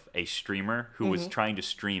view of a streamer who was trying to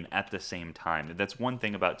stream at the same time. That's one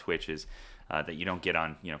thing about Twitch is that you don't get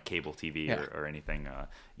on cable TV or anything.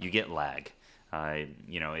 You get lag.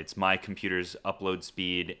 It's my computer's upload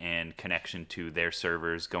speed and connection to their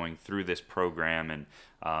servers going through this program, and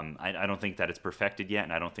I don't think that it's perfected yet,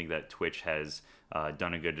 and I don't think that Twitch has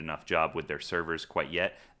done a good enough job with their servers quite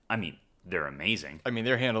yet. I mean, they're amazing. I mean,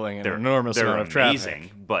 they're handling an enormous amount of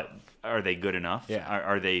traffic. But are they good enough? Yeah.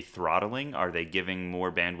 Are they throttling? Are they giving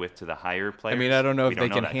more bandwidth to the higher players? I mean, I don't know if they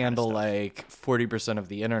can that handle kind of like 40% of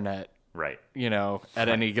the internet. Right. At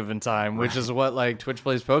any given time, which is what like Twitch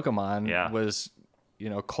Plays Pokemon Yeah. was,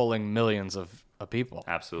 culling millions of people.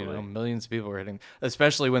 Absolutely. Millions of people were hitting,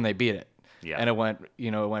 especially when they beat it. Yeah. And it went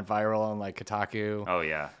viral on like Kotaku. Oh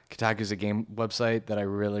yeah. Kotaku's a game website that I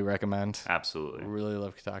really recommend. Absolutely. I really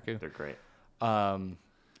love Kotaku. They're great.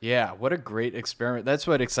 Yeah, what a great experiment. That's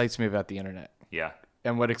what excites me about the internet. Yeah.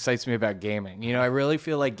 And what excites me about gaming. I really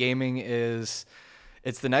feel like gaming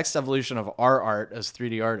it's the next evolution of our art as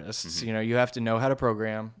 3D artists. You have to know how to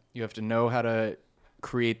program, you have to know how to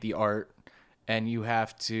create the art, and you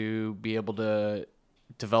have to be able to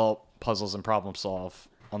develop puzzles and problem solve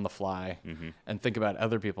on the fly and think about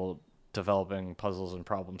other people developing puzzles and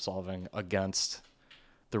problem solving against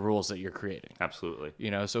the rules that you're creating. Absolutely.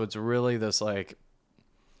 So it's really this like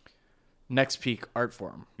next peak art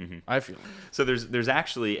form, I feel. So there's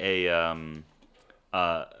actually a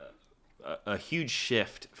huge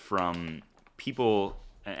shift from people,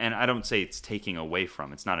 and I don't say it's taking away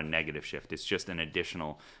from, it's not a negative shift, it's just an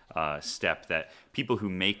additional step that people who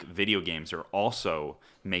make video games are also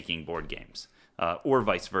making board games, or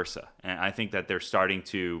vice versa. And I think that they're starting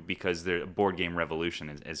to, because the board game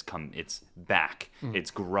revolution has come, it's back,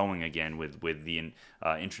 it's growing again with the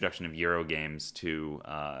introduction of Euro games to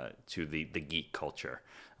the geek culture.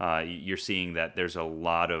 You're seeing that there's a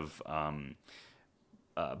lot of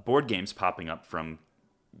board games popping up from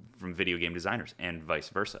video game designers and vice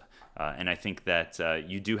versa. And I think that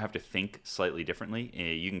you do have to think slightly differently.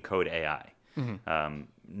 You can code AI.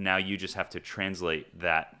 Now you just have to translate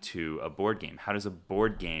that to a board game. How does a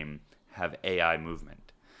board game have AI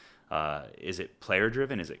movement? Is it player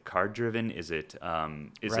driven? Is it card driven? Is it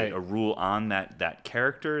a rule on that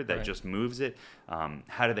character that just moves it?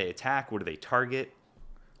 How do they attack? What do they target?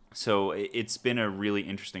 So it's been a really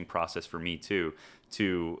interesting process for me too.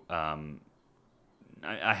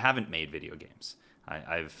 I haven't made video games.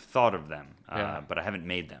 I've thought of them, but I haven't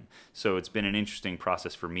made them. So it's been an interesting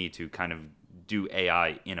process for me to kind of do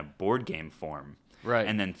AI in a board game form, Right.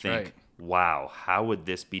 and then think, Right. wow, how would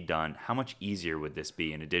this be done? How much easier would this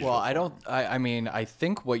be in a digital Well, form? I mean, I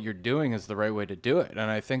think what you're doing is the right way to do it. And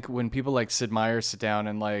I think when people like Sid Meier sit down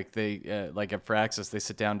and like like at Firaxis, they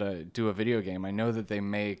sit down to do a video game, I know that they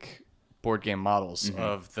make board game models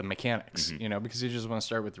of the mechanics, because you just want to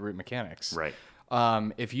start with the root mechanics. Right.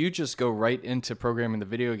 If you just go right into programming the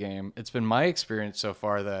video game, it's been my experience so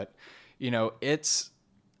far that, it's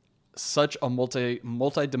such a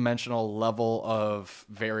multi-dimensional level of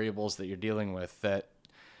variables that you're dealing with that,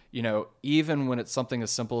 even when it's something as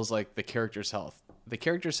simple as like the character's health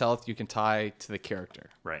you can tie to the character.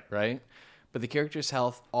 Right. But the character's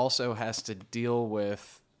health also has to deal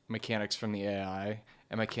with mechanics from the AI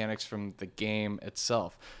and mechanics from the game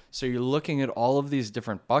itself. So you're looking at all of these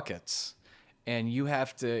different buckets, and you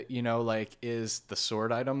have to, is the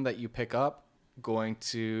sword item that you pick up going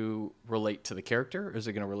to relate to the character? Or is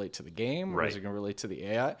it going to relate to the game? Or is it going to relate to the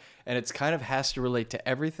AI? And it's kind of has to relate to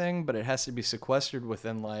everything, but it has to be sequestered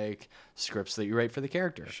within like scripts that you write for the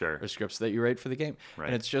character. Sure. Or scripts that you write for the game. Right.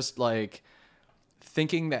 And it's just like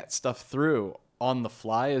thinking that stuff through on the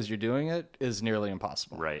fly as you're doing it is nearly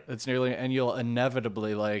impossible. Right. It's nearly, and you'll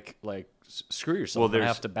inevitably screw yourself and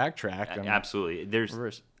have to backtrack. And Absolutely.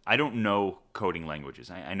 reverse. I don't know coding languages.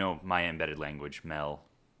 I know my embedded language, Mel,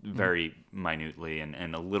 very minutely,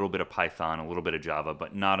 and a little bit of Python, a little bit of Java,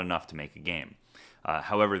 but not enough to make a game.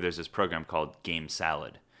 However, there's this program called Game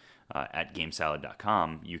Salad. At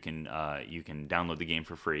gamesalad.com, you can download the game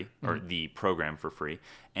for free, or the program for free,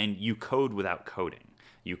 and you code without coding.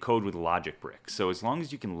 You code with logic bricks. So as long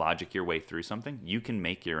as you can logic your way through something, you can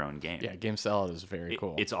make your own game. Yeah, Game Salad is very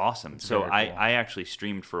cool. It's awesome. It's so very cool. I actually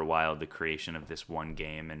streamed for a while the creation of this one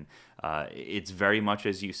game, and it's very much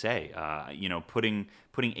as you say.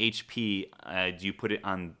 Putting HP, do you put it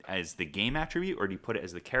on as the game attribute, or do you put it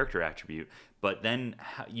as the character attribute? But then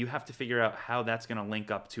you have to figure out how that's going to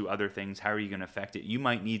link up to other things. How are you going to affect it? You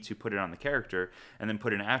might need to put it on the character and then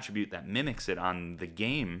put an attribute that mimics it on the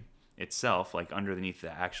game itself, like underneath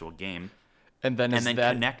the actual game. And then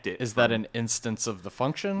connect it. Is that an instance of the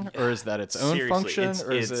function, or is that its own function,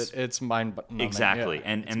 or is it's mind-numbing? Exactly.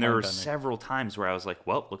 Yeah, and there were several times where I was like,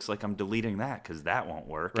 well, looks like I'm deleting that because that won't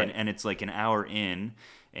work. Right. And it's like an hour in,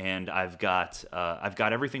 and I've got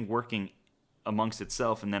everything working amongst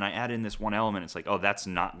itself, and then I add in this one element. It's like, oh, that's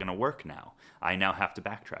not going to work now. I now have to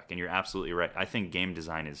backtrack. And you're absolutely right. I think game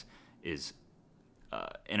design is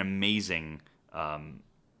an amazing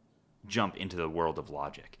jump into the world of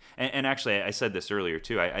logic. And actually, I said this earlier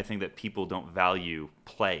too. I think that people don't value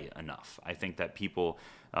play enough. I think that people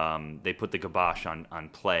they put the kibosh on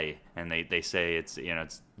play, and they say it's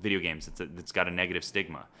video games. It's got a negative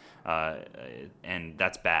stigma, and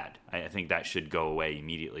that's bad. I think that should go away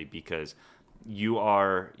immediately, because you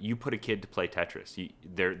put a kid to play Tetris.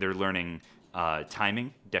 They're learning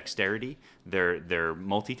timing, dexterity. They're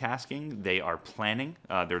multitasking. They are planning.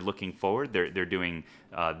 They're looking forward. They're doing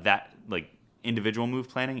that, like, individual move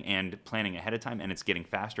planning and planning ahead of time, and it's getting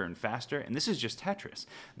faster and faster. And this is just Tetris.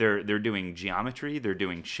 They're doing geometry. They're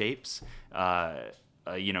doing shapes. How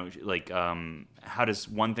does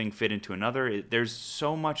one thing fit into another? There's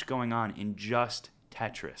so much going on in just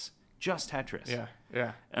Tetris. Just Tetris.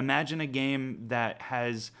 Yeah. Imagine a game that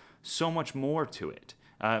has so much more to it.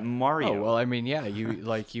 Mario. Oh well, I mean, yeah.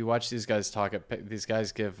 You watch these guys talk these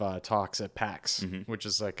guys give talks at PAX, which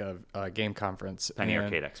is like a game conference. Penny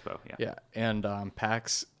Arcade Expo. Yeah, and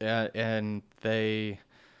PAX, and they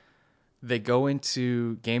go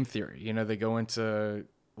into game theory. They go into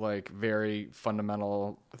like very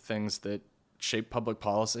fundamental things that shape public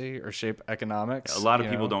policy or shape economics. A lot of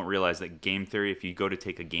people don't realize that game theory, if you go to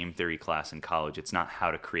take a game theory class in college, it's not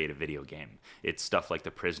how to create a video game. It's stuff like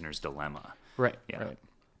The Prisoner's Dilemma. Right.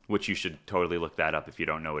 Which you should totally look that up if you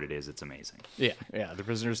don't know what it is. It's amazing. Yeah. The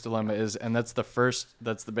Prisoner's Dilemma is, and that's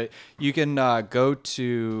you can go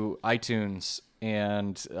to iTunes,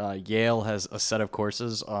 and Yale has a set of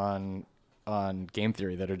courses on game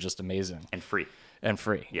theory that are just amazing. And free.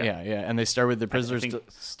 Yeah. And they start with the Prisoners. I think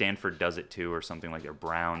Stanford does it too, or something like that.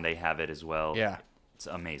 Brown, they have it as well. Yeah. It's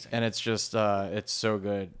amazing. And it's just, it's so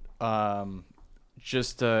good.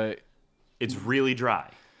 It's really dry.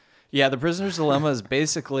 Yeah, The Prisoner's Dilemma is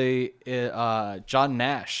basically John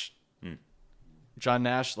Nash. John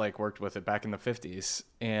Nash worked with it back in the 50s,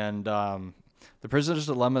 and The Prisoner's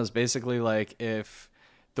Dilemma is basically like, if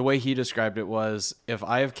the way he described it was, if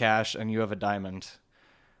I have cash and you have a diamond,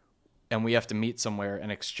 and we have to meet somewhere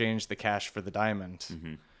and exchange the cash for the diamond.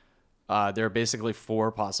 There are basically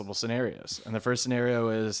 4 possible scenarios. And the first scenario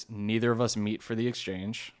is neither of us meet for the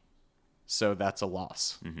exchange. So that's a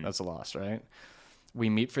loss. That's a loss, right? We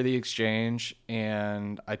meet for the exchange,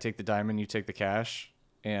 and I take the diamond, you take the cash,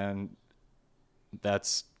 and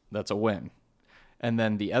that's a win. And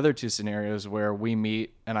then the other 2 scenarios where we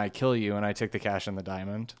meet and I kill you and I take the cash and the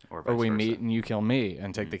diamond, Or we vice meet versa. and you kill me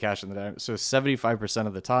and take the cash and the diamond. So 75%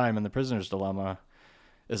 of the time in the prisoner's dilemma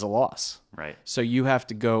is a loss. Right. So you have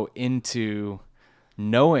to go into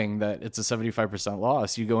knowing that it's a 75%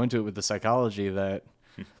 loss. You go into it with the psychology that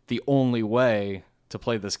the only way to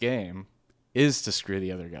play this game is to screw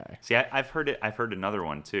the other guy. See, I've heard another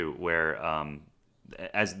one too, where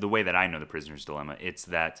as the way that I know the prisoner's dilemma, it's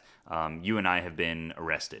that you and I have been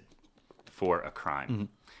arrested for a crime,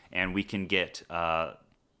 and we can get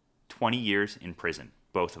 20 years in prison,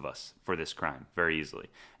 both of us, for this crime very easily.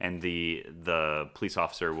 And the police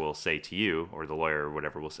officer will say to you, or the lawyer, or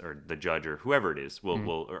whatever, or the judge, or whoever it is,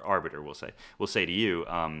 or arbiter will say to you,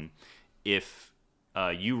 if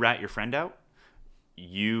you rat your friend out,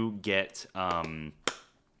 you get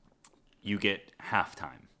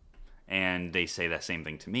halftime. And they say that same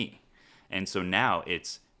thing to me. And so now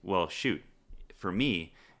it's, well, shoot, for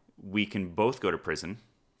me, we can both go to prison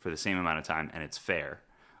for the same amount of time and it's fair.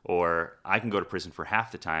 Or I can go to prison for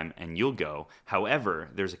half the time and you'll go. However,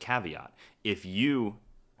 there's a caveat. If you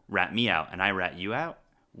rat me out and I rat you out,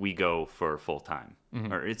 we go for full time.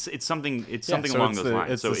 Or it's something along those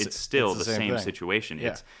lines. So it's still the same situation.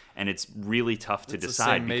 Yeah. It's really tough to It's decide.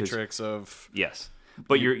 the same matrix of... Yes.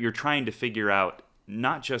 But you're trying to figure out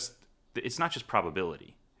it's not just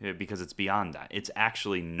probability, because it's beyond that. It's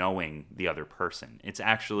actually knowing the other person. It's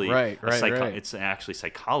actually right. It's actually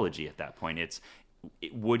psychology at that point.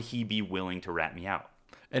 Would he be willing to rat me out?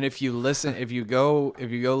 And if you go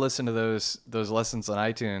listen to those lessons on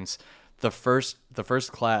iTunes, the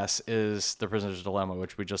first class is the prisoner's dilemma,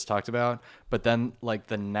 which we just talked about. But then like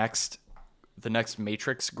the next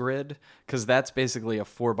matrix grid, because that's basically a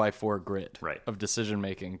 4x4 grid of decision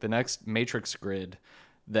making. The next matrix grid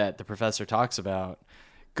that the professor talks about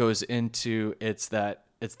goes into it's that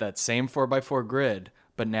same 4x4 grid,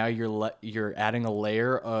 but now you're adding a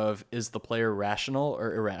layer of, is the player rational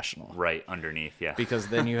or irrational? Right, underneath, yeah. Because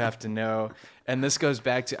then you have to know, and this goes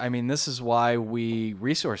back to, I mean, this is why we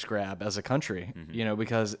resource grab as a country,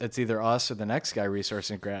 because it's either us or the next guy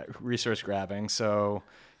resource grabbing. So,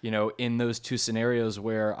 in those 2 scenarios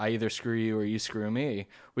where I either screw you or you screw me,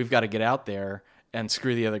 we've got to get out there and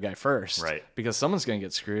screw the other guy first. Right. Because someone's going to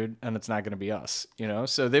get screwed and it's not going to be us,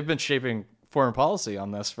 So they've been shaping foreign policy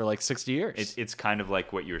on this for like 60 years. It's kind of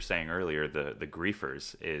like what you were saying earlier, the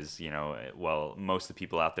griefers is, well, most of the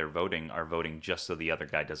people out there voting are voting just so the other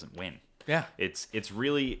guy doesn't win. Yeah. It's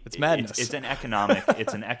madness. It's an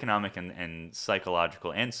economic and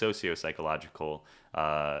psychological and socio-psychological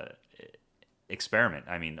experiment.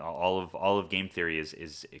 I mean, all of game theory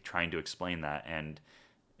is trying to explain that, and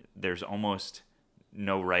there's almost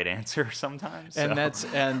no right answer sometimes.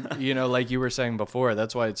 And like you were saying before,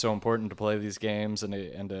 that's why it's so important to play these games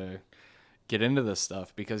and to get into this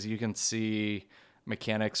stuff, because you can see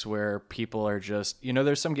mechanics where people are just,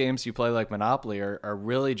 there's some games you play like Monopoly are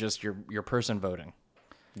really just your person voting.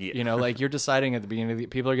 Yeah. Like you're deciding at the beginning,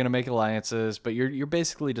 people are going to make alliances, but you're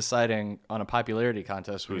basically deciding on a popularity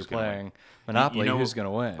contest when you're playing Monopoly who's going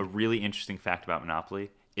to win. A really interesting fact about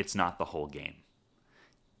Monopoly, it's not the whole game.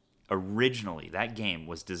 Originally, that game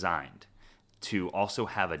was designed to also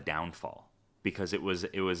have a downfall, because it was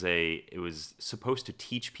supposed to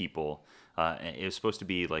teach people. It was supposed to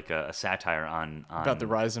be like a satire on about the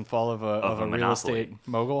rise and fall of a real estate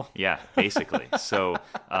mogul. Yeah, basically. So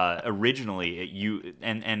originally,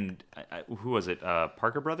 who was it?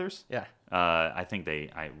 Parker Brothers. Yeah.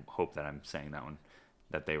 I hope that I'm saying that one,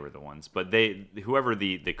 that they were the ones. But whoever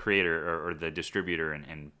the creator or the distributor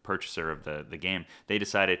and purchaser of the game, they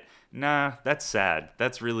decided, nah, that's sad.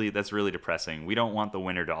 That's really depressing. We don't want the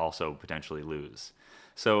winner to also potentially lose.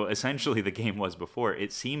 So essentially, the game was before.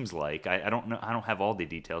 It seems like I don't know. I don't have all the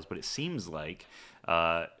details, but it seems like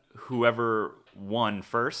whoever won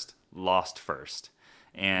first lost first,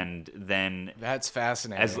 and then that's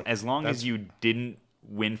fascinating. As long as you didn't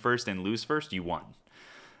win first and lose first, you won.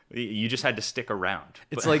 You just had to stick around.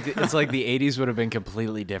 It's like the 80s would have been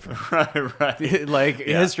completely different. right.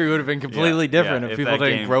 History would have been completely different if people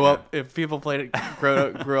didn't grow up. If people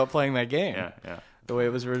grew up playing that game. Yeah. The way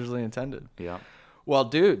it was originally intended. Yeah. Well,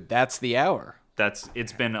 dude, that's the hour.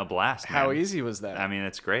 It's been a blast, man. How easy was that? I mean,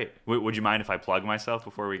 it's great. Would you mind if I plug myself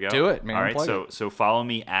before we go? Do it, man. All right. So follow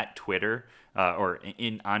me at Twitter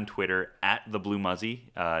on Twitter at the Blue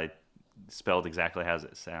Muzzy. spelled exactly as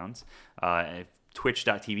it sounds.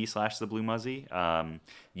 Twitch.tv/The Blue Muzzy,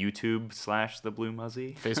 YouTube/The Blue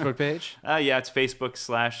Muzzy. Facebook page? Yeah, it's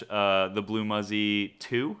Facebook/The Blue Muzzy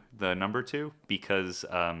 2, the number 2, because,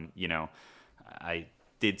 I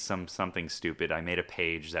did something stupid. I made a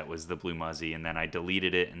page that was The Blue Muzzy, and then I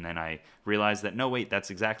deleted it, and then I realized that, no, wait,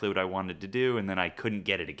 that's exactly what I wanted to do, and then I couldn't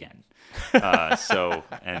get it again. So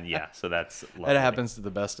that's lovely. It happens to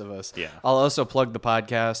the best of us. Yeah. I'll also plug the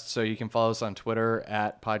podcast, so you can follow us on Twitter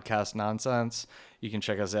at Podcast Nonsense. You can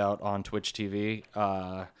check us out on Twitch TV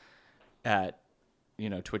at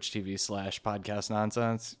Twitch TV/Podcast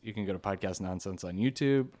Nonsense. You can go to Podcast Nonsense on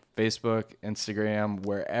YouTube, Facebook, Instagram,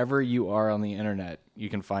 wherever you are on the internet. You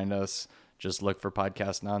can find us. Just look for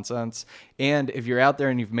Podcast Nonsense. And if you're out there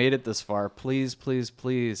and you've made it this far, please, please,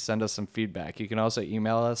 please send us some feedback. You can also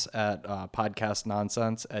email us at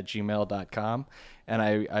podcastnonsense@gmail.com. And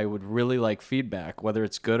I would really like feedback, whether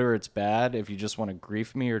it's good or it's bad. If you just want to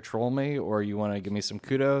grief me or troll me, or you want to give me some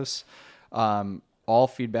kudos, all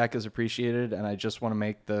feedback is appreciated. And I just want to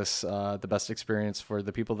make this the best experience for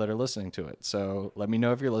the people that are listening to it. So let me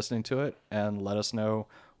know if you're listening to it, and let us know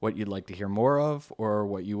what you'd like to hear more of or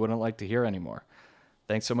what you wouldn't like to hear anymore.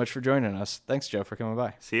 Thanks so much for joining us. Thanks, Joe, for coming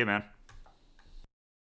by. See you, man.